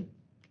I mean,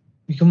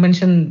 you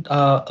mentioned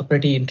a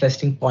pretty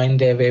interesting point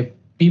there, where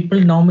people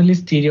normally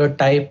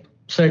stereotype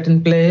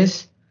certain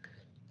players,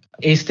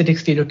 aesthetic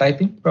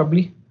stereotyping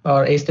probably,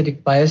 or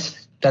aesthetic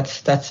bias.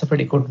 That's a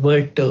pretty good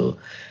word to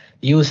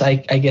use, I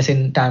guess,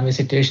 in Tammy's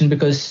situation,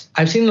 because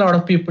I've seen a lot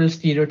of people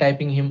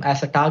stereotyping him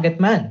as a target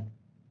man.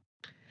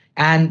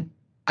 And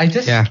I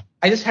just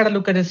had a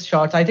look at his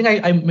shots. I think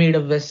I made a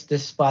list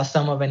this past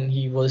summer when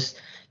he was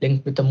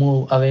linked with the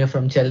move away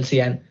from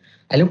Chelsea, and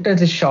I looked at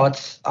his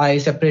shots. I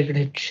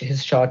separated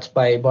his shots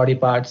by body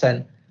parts,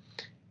 and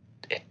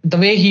the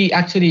way he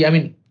actually, I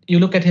mean, you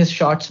look at his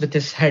shots with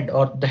his head,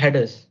 or the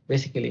headers,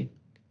 basically,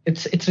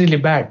 it's really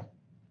bad.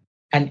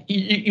 And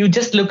you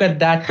just look at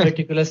that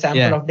particular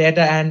sample of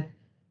data, and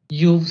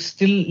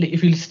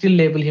if you still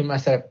label him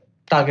as a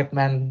target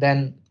man,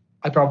 then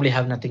I probably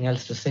have nothing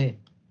else to say.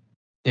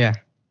 Yeah.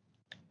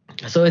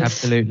 So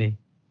absolutely.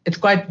 It's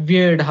quite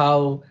weird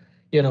how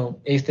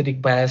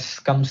aesthetic bias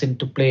comes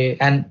into play,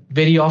 and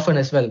very often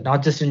as well,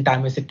 not just in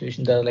Tammy's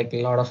situation. There are like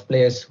a lot of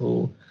players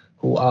who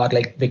are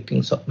like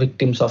victims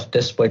of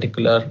this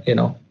particular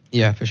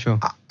for sure,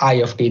 eye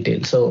of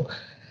detail. So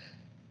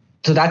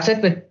that's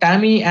it with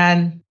Tammy.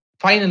 And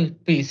final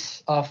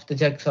piece of the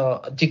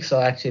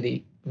jigsaw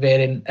actually,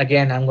 wherein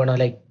again I'm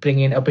gonna bring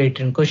in a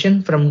Patreon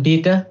question from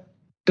Dieter.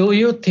 Do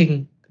you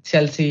think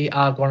Chelsea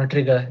are gonna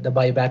trigger the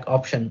buyback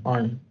option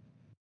on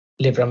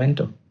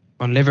Livramento?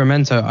 On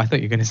Livramento, I thought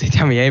you were going to say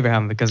Tammy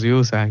Abraham, because we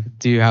also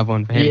do have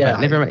one for him. Yeah.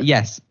 But Livramento,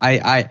 yes,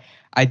 I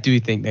do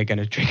think they're going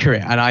to trigger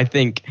it. And I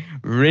think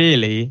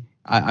really,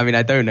 I mean,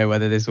 I don't know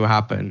whether this will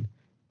happen,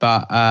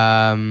 but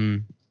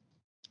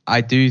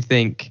I do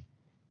think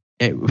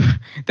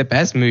the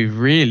best move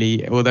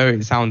really, although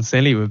it sounds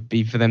silly, would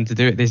be for them to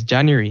do it this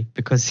January,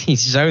 because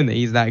he's shown that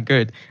he's that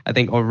good. I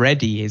think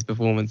already his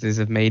performances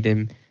have made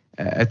him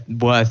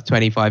worth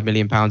 £25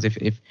 million.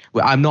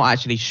 Well, I'm not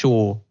actually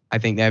sure. I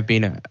think there have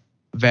been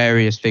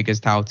various figures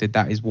touted.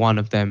 That is one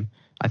of them.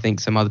 I think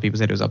some other people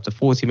said it was up to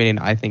 40 million.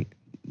 I think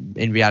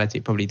in reality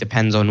it probably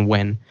depends on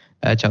when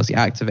Chelsea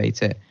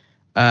activate it.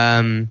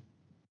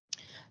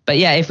 But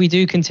yeah, if we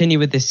do continue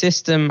with this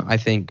system, I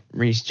think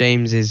Reece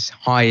James's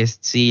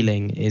highest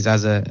ceiling is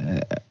as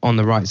on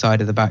the right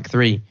side of the back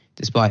three,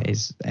 despite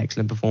his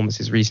excellent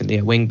performances recently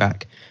at wing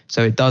back.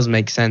 So it does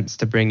make sense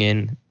to bring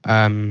in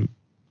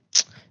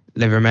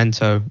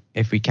Livramento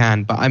if we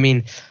can. But I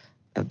mean,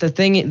 the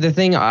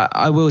thing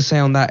I will say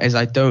on that is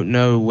I don't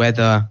know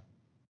whether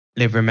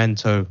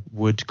Livramento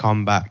would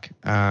come back,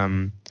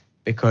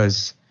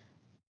 because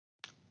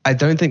I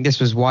don't think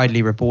this was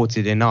widely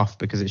reported enough,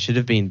 because it should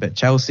have been. But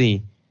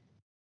Chelsea,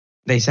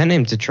 they sent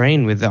him to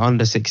train with the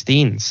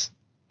under-16s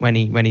when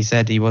he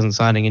said he wasn't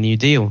signing a new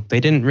deal. They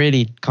didn't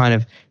really kind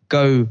of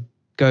go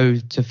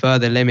to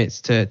further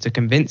limits to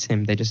convince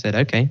him. They just said,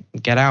 okay,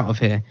 get out of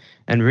here.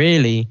 And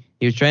really,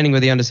 He was training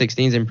with the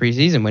under-16s in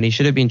pre-season when he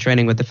should have been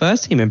training with the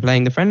first team and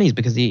playing the friendlies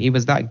because he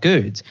was that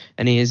good.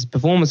 And his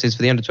performances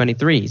for the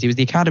under-23s, he was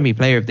the Academy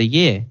Player of the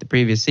Year the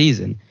previous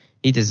season.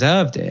 He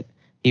deserved it.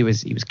 He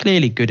was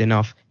clearly good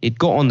enough. He'd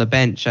got on the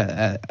bench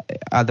at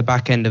the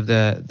back end of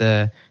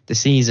the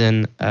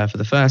season for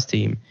the first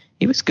team.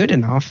 He was good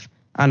enough,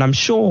 and I'm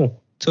sure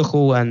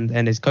Tuchel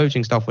and his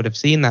coaching staff would have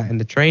seen that in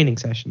the training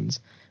sessions.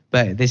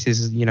 But this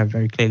is,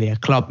 very clearly a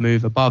club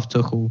move above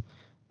Tuchel.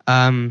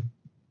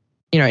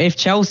 If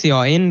Chelsea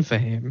are in for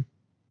him,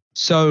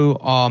 so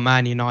are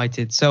Man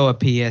United, so are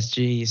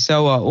PSG,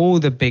 so are all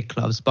the big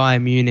clubs,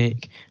 Bayern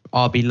Munich,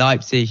 RB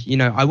Leipzig.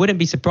 I wouldn't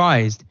be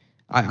surprised.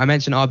 I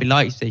mentioned RB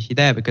Leipzig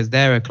there because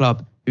they're a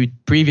club who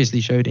previously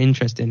showed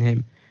interest in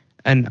him.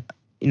 And,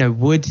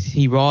 would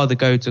he rather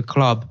go to a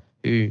club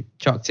who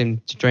chucked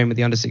him to train with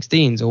the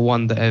under-16s or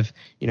one that have,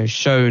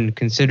 shown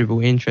considerable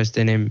interest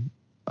in him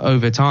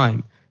over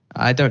time?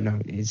 I don't know.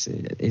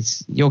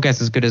 It's your guess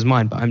as good as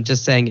mine, but I'm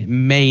just saying it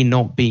may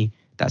not be.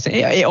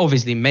 It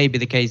obviously may be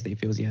the case that he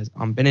feels he has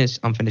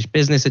unfinished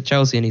business at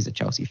Chelsea and he's a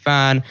Chelsea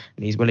fan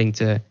and he's willing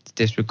to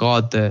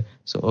disregard the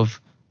sort of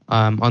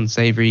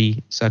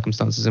unsavoury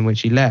circumstances in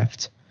which he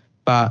left.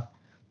 But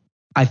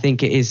I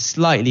think it is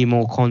slightly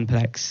more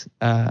complex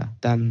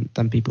than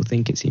people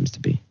think it seems to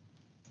be.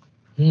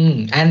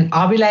 And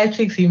RB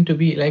Leipzig seem to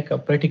be like a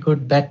pretty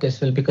good bet as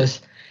well because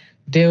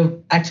they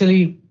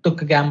actually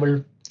took a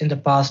gamble in the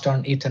past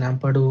on Ethan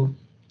Ampadu,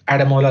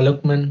 Ademola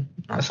Lookman.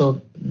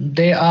 So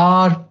they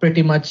are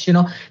pretty much,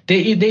 they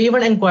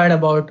even inquired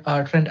about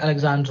Trent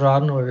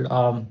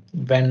Alexander-Arnold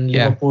when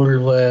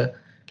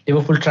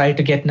Liverpool tried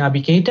to get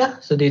Naby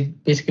Keita. So they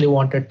basically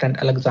wanted Trent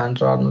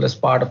Alexander-Arnold as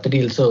part of the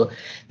deal. So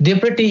they're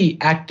pretty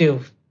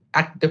active.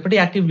 They're pretty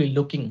actively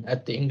looking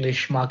at the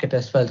English market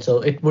as well. So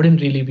it wouldn't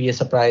really be a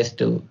surprise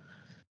to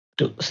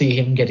see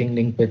him getting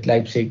linked with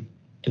Leipzig,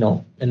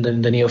 in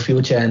the near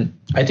future. And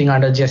I think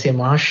under Jesse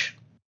Marsch,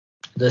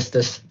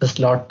 there's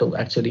lot to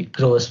actually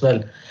grow as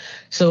well.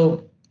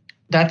 So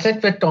that's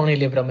it with Tony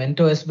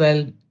Livramento as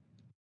well.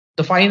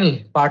 The final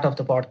part of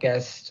the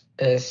podcast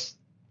is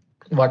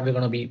what we're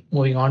going to be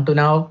moving on to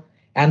now.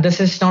 And this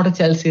is not a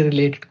Chelsea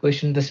related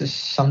question. This is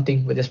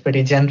something which is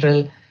pretty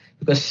general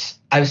because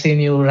I've seen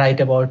you write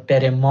about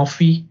Terry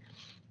Murphy.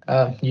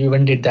 You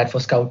even did that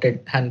for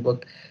Scouted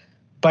Handbook.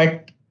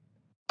 But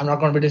I'm not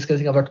going to be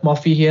discussing about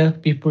Murphy here.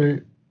 People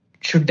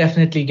should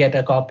definitely get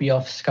a copy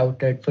of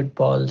Scouted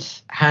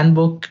Football's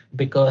handbook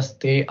because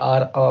they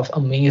are of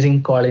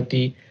amazing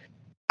quality.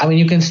 I mean,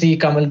 you can see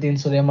Kamaldeen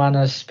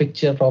Suleimana's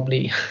picture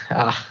probably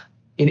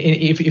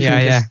if you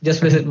just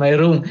visit my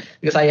room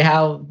because I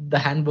have the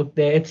handbook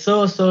there. It's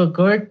so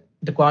good.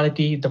 The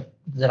quality, the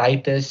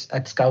writers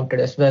at Scouted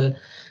as well.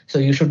 So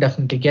you should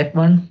definitely get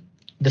one.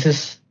 This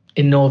is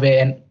in no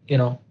way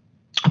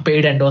a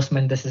paid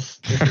endorsement. This is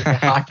a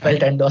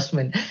heartfelt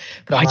endorsement.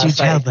 Why'd you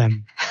tell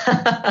them?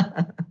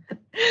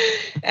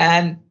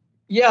 And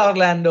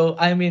Orlando,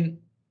 I mean,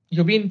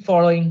 you've been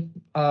following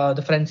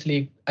the French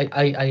league,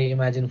 I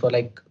imagine, for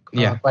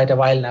quite a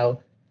while now.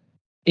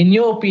 In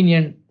your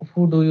opinion,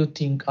 who do you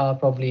think are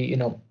probably,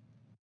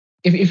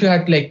 if you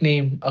had to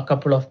name a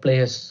couple of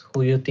players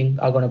who you think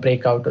are going to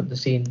break out of the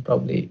scene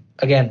probably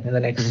again in the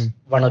next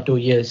 1 or 2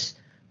 years,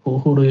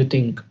 who do you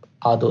think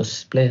are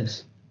those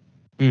players?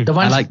 The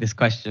ones, I like this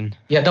question.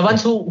 Yeah, the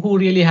ones who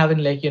really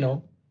haven't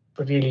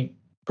really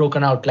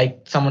broken out,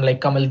 like someone like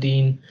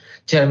Kamaldeen,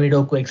 Jeremy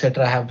Doku,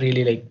 etc. have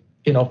really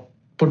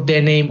put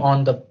their name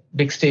on the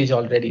big stage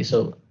already.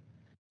 So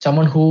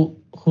someone who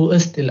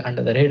is still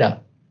under the radar.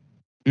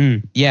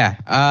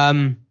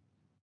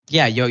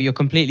 You're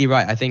completely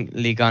right. I think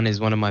Ligue 1 is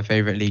one of my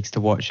favorite leagues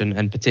to watch,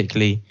 and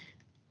particularly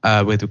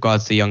with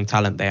regards to young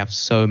talent, they have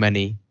so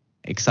many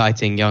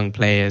exciting young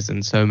players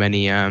and so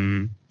many.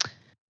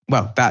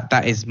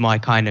 That is my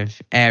kind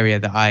of area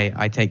that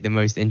I take the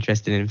most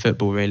interest in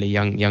football. Really,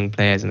 young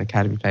players and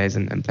academy players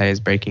and players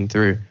breaking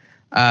through.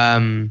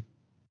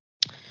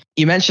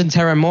 You mentioned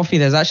Terem Moffi.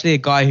 There's actually a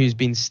guy who's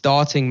been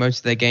starting most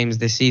of their games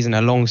this season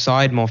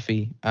alongside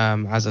Moffi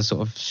as a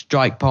sort of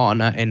strike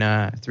partner in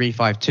a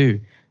 3-5-2.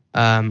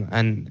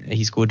 And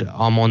he's called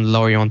Armand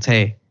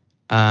Lorienté.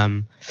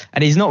 And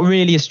he's not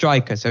really a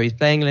striker, so he's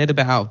playing a little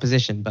bit out of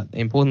position. But the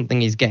important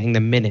thing is getting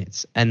the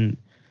minutes. And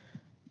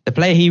the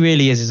player he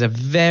really is a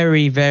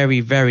very,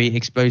 very, very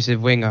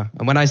explosive winger.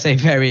 And when I say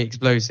very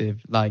explosive,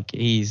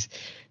 he's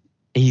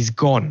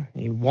gone.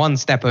 One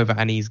step over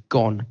and he's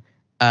gone.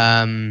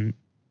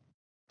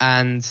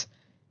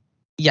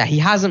 He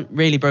hasn't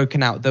really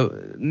broken out. Though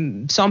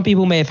some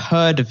people may have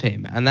heard of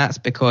him, and that's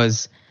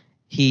because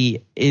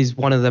he is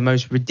one of the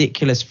most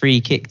ridiculous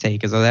free kick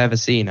takers I've ever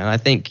seen. And I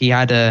think he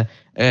had a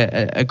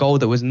goal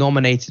that was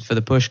nominated for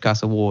the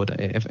Puskás Award,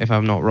 if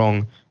I'm not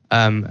wrong.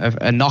 A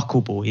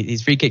knuckleball.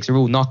 His free kicks are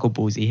all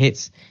knuckleballs. He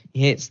hits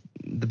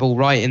the ball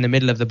right in the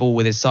middle of the ball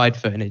with his side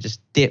foot, and it just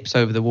dips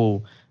over the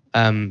wall.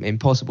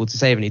 Impossible to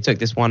save. And he took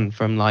this one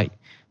from it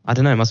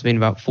must have been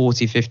about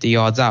 40, 50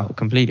 yards out.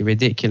 Completely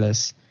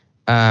ridiculous.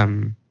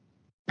 I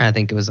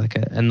think it was a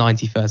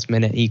 91st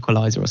minute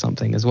equalizer or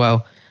something as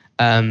well.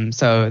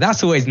 So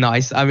that's always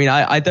nice. I mean,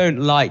 I don't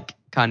like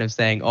kind of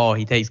saying, oh,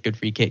 he takes good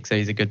free kicks, so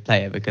he's a good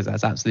player, because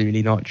that's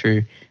absolutely not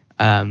true.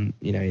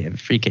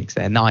 Free kicks,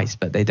 they're nice,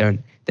 but they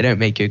don't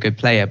make you a good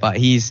player. But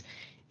he's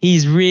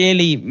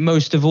really,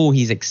 most of all,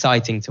 he's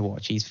exciting to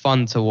watch. He's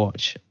fun to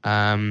watch.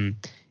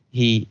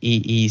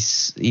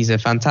 He's a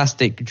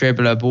fantastic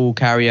dribbler, ball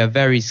carrier,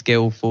 very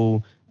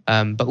skillful,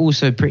 but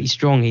also pretty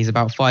strong. He's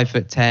about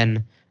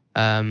 5'10",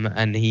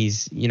 and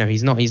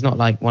he's not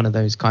like one of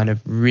those kind of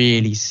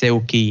really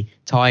silky,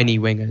 tiny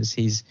wingers.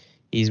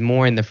 He's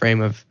more in the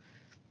frame of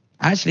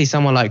actually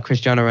someone like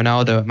Cristiano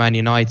Ronaldo at Man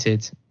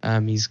United.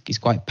 He's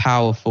quite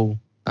powerful,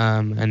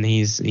 and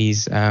he's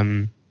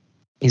very,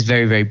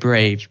 very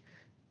brave.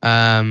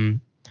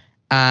 And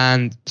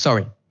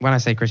sorry, when I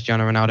say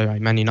Cristiano Ronaldo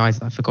at Man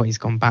United, I forgot he's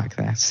gone back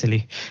there.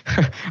 Silly.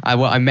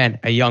 I meant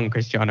a young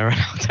Cristiano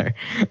Ronaldo.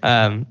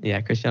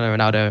 Cristiano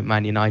Ronaldo at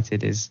Man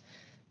United is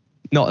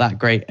not that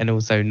great, and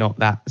also not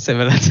that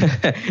similar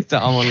to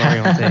Armand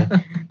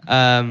Laurienté.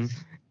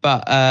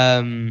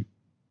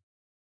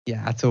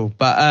 At all.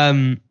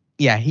 But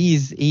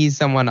he's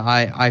someone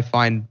I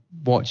find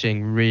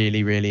watching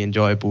really, really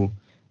enjoyable.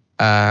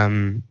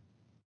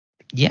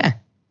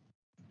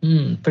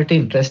 Pretty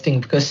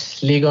interesting,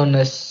 because Ligue 1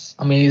 is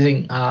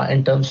amazing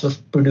in terms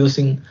of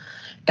producing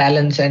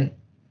talents, and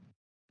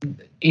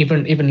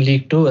even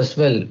League 2 as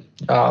well.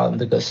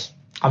 Because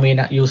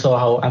you saw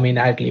how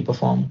Adli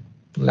performed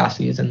last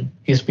season.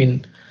 He's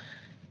been,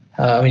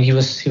 he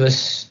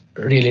was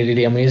really,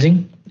 really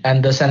amazing.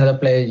 And there's another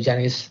player,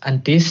 Janis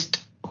Antist,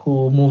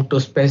 who moved to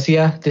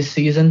Spezia this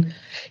season.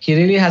 He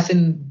really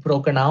hasn't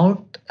broken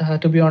out,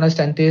 to be honest.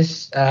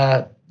 Antist,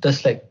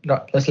 there's like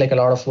a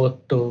lot of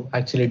work to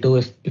actually do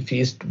if he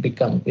is to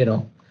become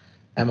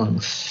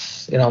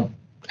amongst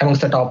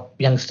the top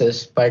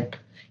youngsters. But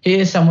he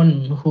is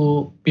someone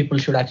who people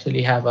should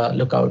actually have a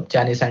look out.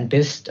 Janis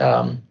Antist.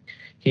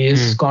 He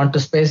has gone to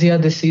Spezia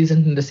this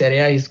season in the Serie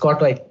A. He's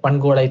got like 1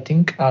 goal, I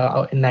think,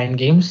 in 9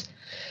 games.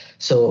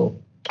 So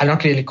I've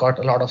not really caught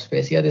a lot of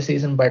Spezia this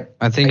season, but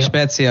I think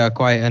Spezia are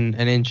quite an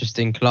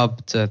interesting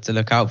club to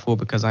look out for,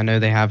 because I know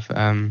they have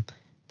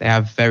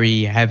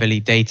very heavily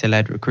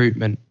data-led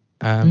recruitment,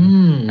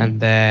 and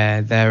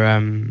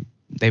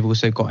they've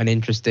also got an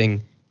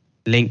interesting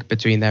link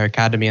between their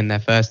academy and their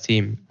first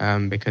team,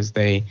 because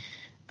there's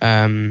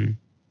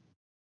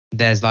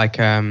like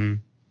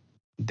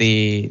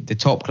the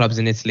top clubs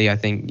in Italy. I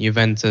think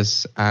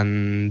Juventus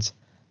and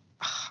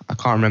I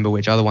can't remember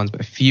which other ones,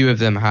 but a few of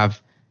them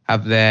have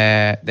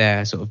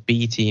their sort of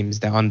B teams,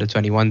 their under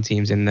 21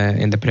 teams in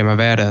the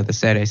Primavera, the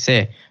Serie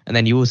C, and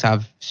then you also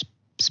have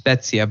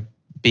Spezia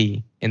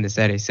B in the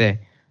Serie C.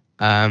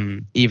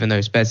 Even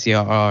though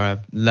Spezia are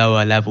a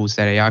lower level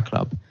Serie A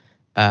club,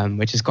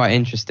 which is quite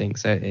interesting.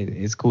 So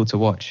it's cool to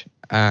watch,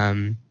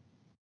 and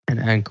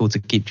cool to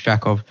keep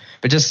track of.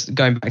 But just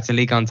going back to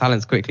Ligue 1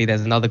 talents quickly,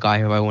 there's another guy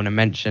who I want to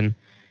mention,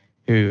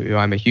 who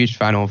I'm a huge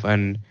fan of,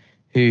 and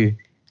who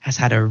has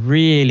had a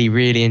really,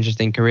 really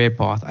interesting career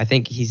path. I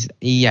think he's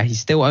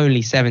still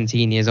only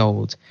 17 years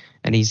old,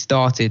 and he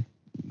started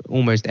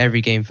almost every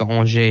game for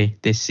Angers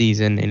this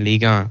season in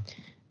Ligue 1.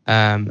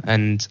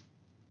 And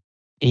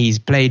he's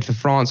played for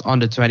France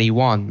under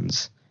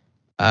 21s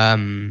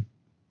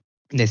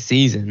this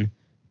season.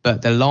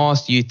 But the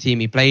last youth team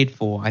he played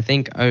for, I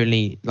think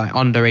only like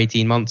under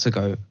 18 months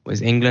ago,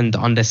 was England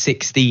under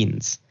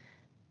 16s.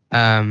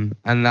 And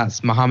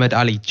that's Mohamed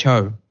Ali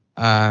Cho,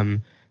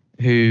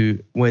 who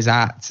was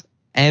at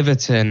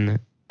Everton,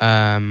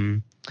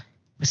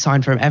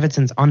 signed from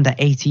Everton's under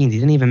 18s. He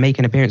didn't even make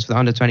an appearance for the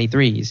under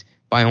 23s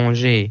by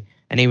Angers.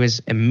 And he was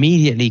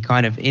immediately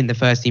kind of in the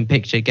first team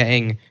picture,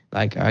 getting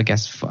like, I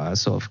guess,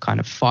 sort of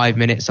kind of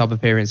 5-minute sub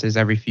appearances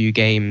every few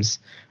games.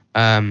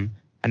 And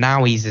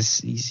now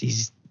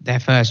he's their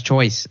first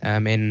choice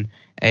in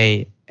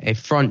a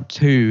front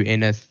two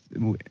in a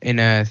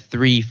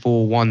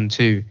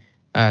 3-4-1-2.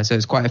 So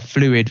it's quite a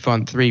fluid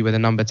front three with a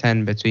number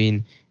 10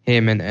 between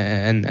him and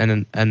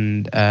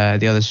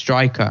the other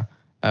striker,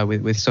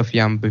 with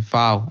Sofiane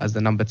Boufal as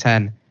the number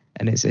 10,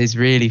 and it's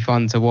really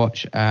fun to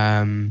watch.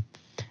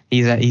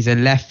 He's a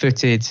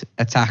left-footed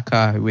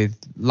attacker with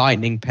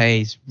lightning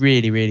pace,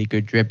 really, really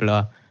good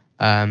dribbler.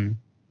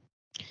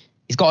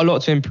 He's got a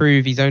lot to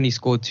improve. He's only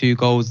scored 2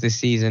 goals this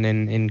season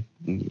in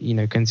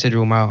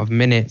considerable amount of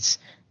minutes,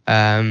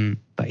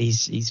 but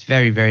he's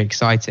very, very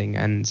exciting,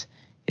 and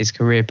his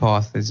career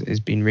path has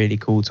been really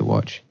cool to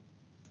watch.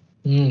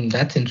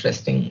 That's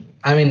interesting.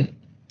 I mean,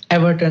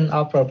 Everton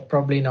are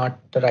probably not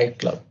the right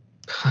club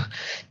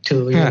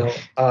to really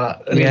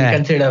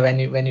consider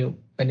when you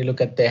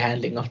look at the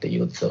handling of the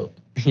youth. So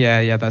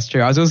yeah, that's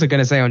true. I was also going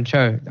to say on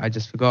Cho, I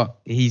just forgot.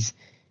 He's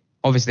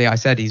obviously, I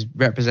said he's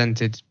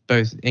represented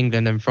both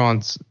England and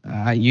France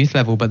at youth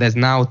level, but there's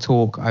now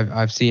talk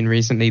I've seen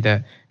recently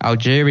that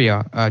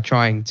Algeria are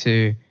trying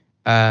to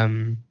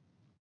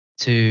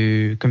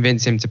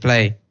convince him to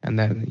play, and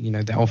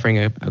they're offering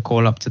a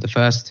call up to the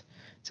first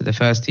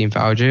team for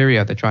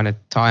Algeria. They're trying to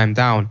tie him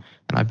down,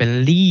 and I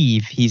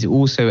believe he's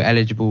also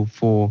eligible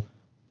for,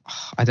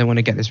 I don't want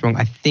to get this wrong,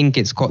 I think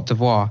it's Cote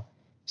d'Ivoire.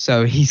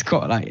 So he's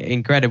got like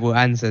incredible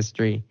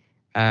ancestry.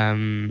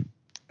 And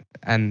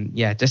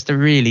yeah, just a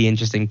really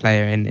interesting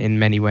player in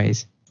many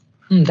ways.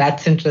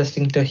 That's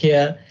interesting to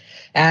hear.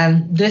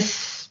 And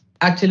this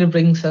actually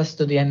brings us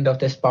to the end of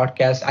this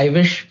podcast. I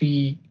wish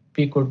we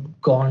could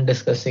go on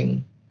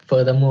discussing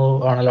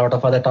furthermore on a lot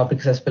of other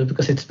topics as well,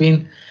 because it's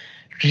been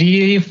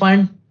really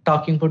fun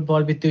talking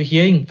football with you,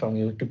 hearing from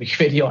you, to be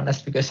very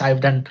honest, because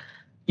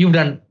you've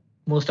done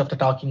most of the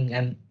talking,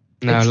 and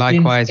No,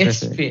 likewise.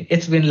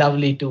 It's been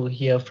lovely to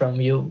hear from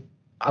you.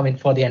 I mean,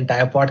 for the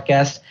entire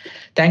podcast.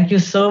 Thank you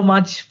so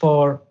much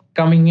for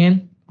coming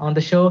in on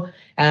the show.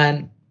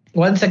 And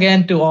once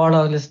again, to all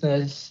our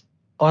listeners,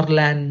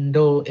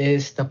 Orlando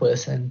is the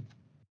person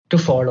to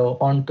follow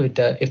on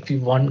Twitter if you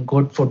want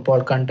good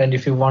football content,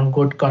 if you want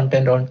good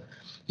content on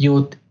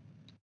youth.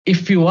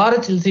 If you are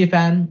a Chelsea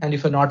fan and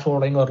if you're not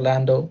following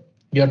Orlando,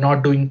 you're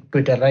not doing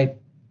Twitter right.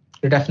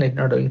 You're definitely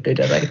not doing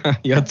Twitter right.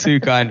 You're too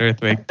kind,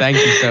 Rithwik. Thank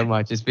you so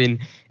much. It's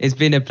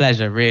been a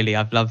pleasure, really.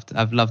 I've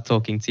loved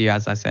talking to you,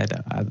 as I said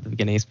at the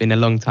beginning. It's been a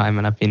long time,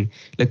 and I've been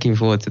looking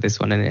forward to this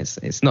one, and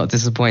it's not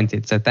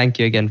disappointed. So thank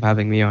you again for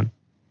having me on.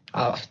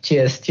 Oh,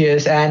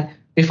 cheers. And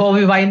before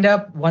we wind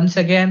up, once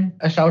again,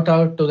 a shout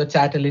out to the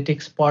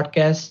Chatalytics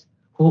podcast,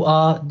 who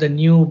are the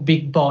new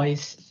big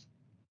boys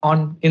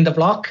in the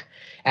block.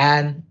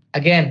 And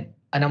again,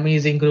 an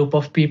amazing group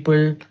of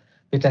people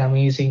with an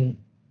amazing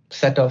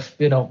set of,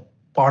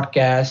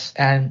 podcasts,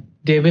 and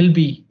they will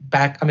be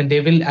back. I mean, they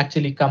will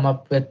actually come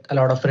up with a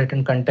lot of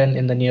written content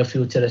in the near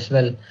future as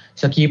well.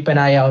 So keep an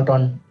eye out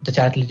on the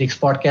Chatalytics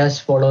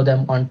podcast, follow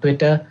them on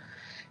Twitter.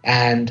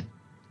 And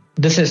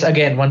this is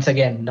once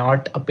again,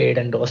 not a paid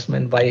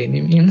endorsement by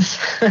any means.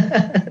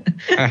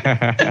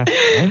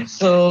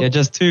 So you're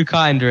just too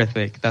kind,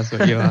 Rithwik. That's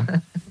what you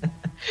are.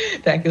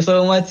 Thank you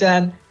so much.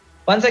 And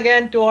once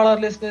again, to all our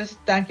listeners,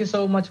 thank you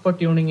so much for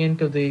tuning in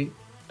to the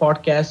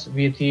podcast.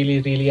 We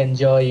really, really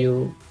enjoy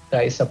you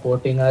guys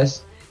supporting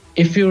us.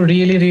 If you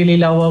really, really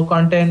love our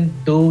content,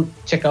 do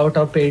check out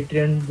our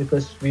Patreon,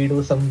 because we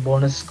do some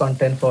bonus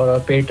content for our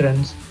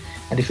patrons.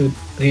 And if you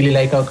really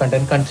like our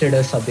content,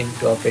 consider subbing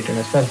to our Patreon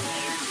as well.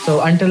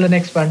 So until the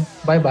next one,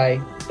 bye-bye.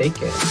 Take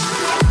care.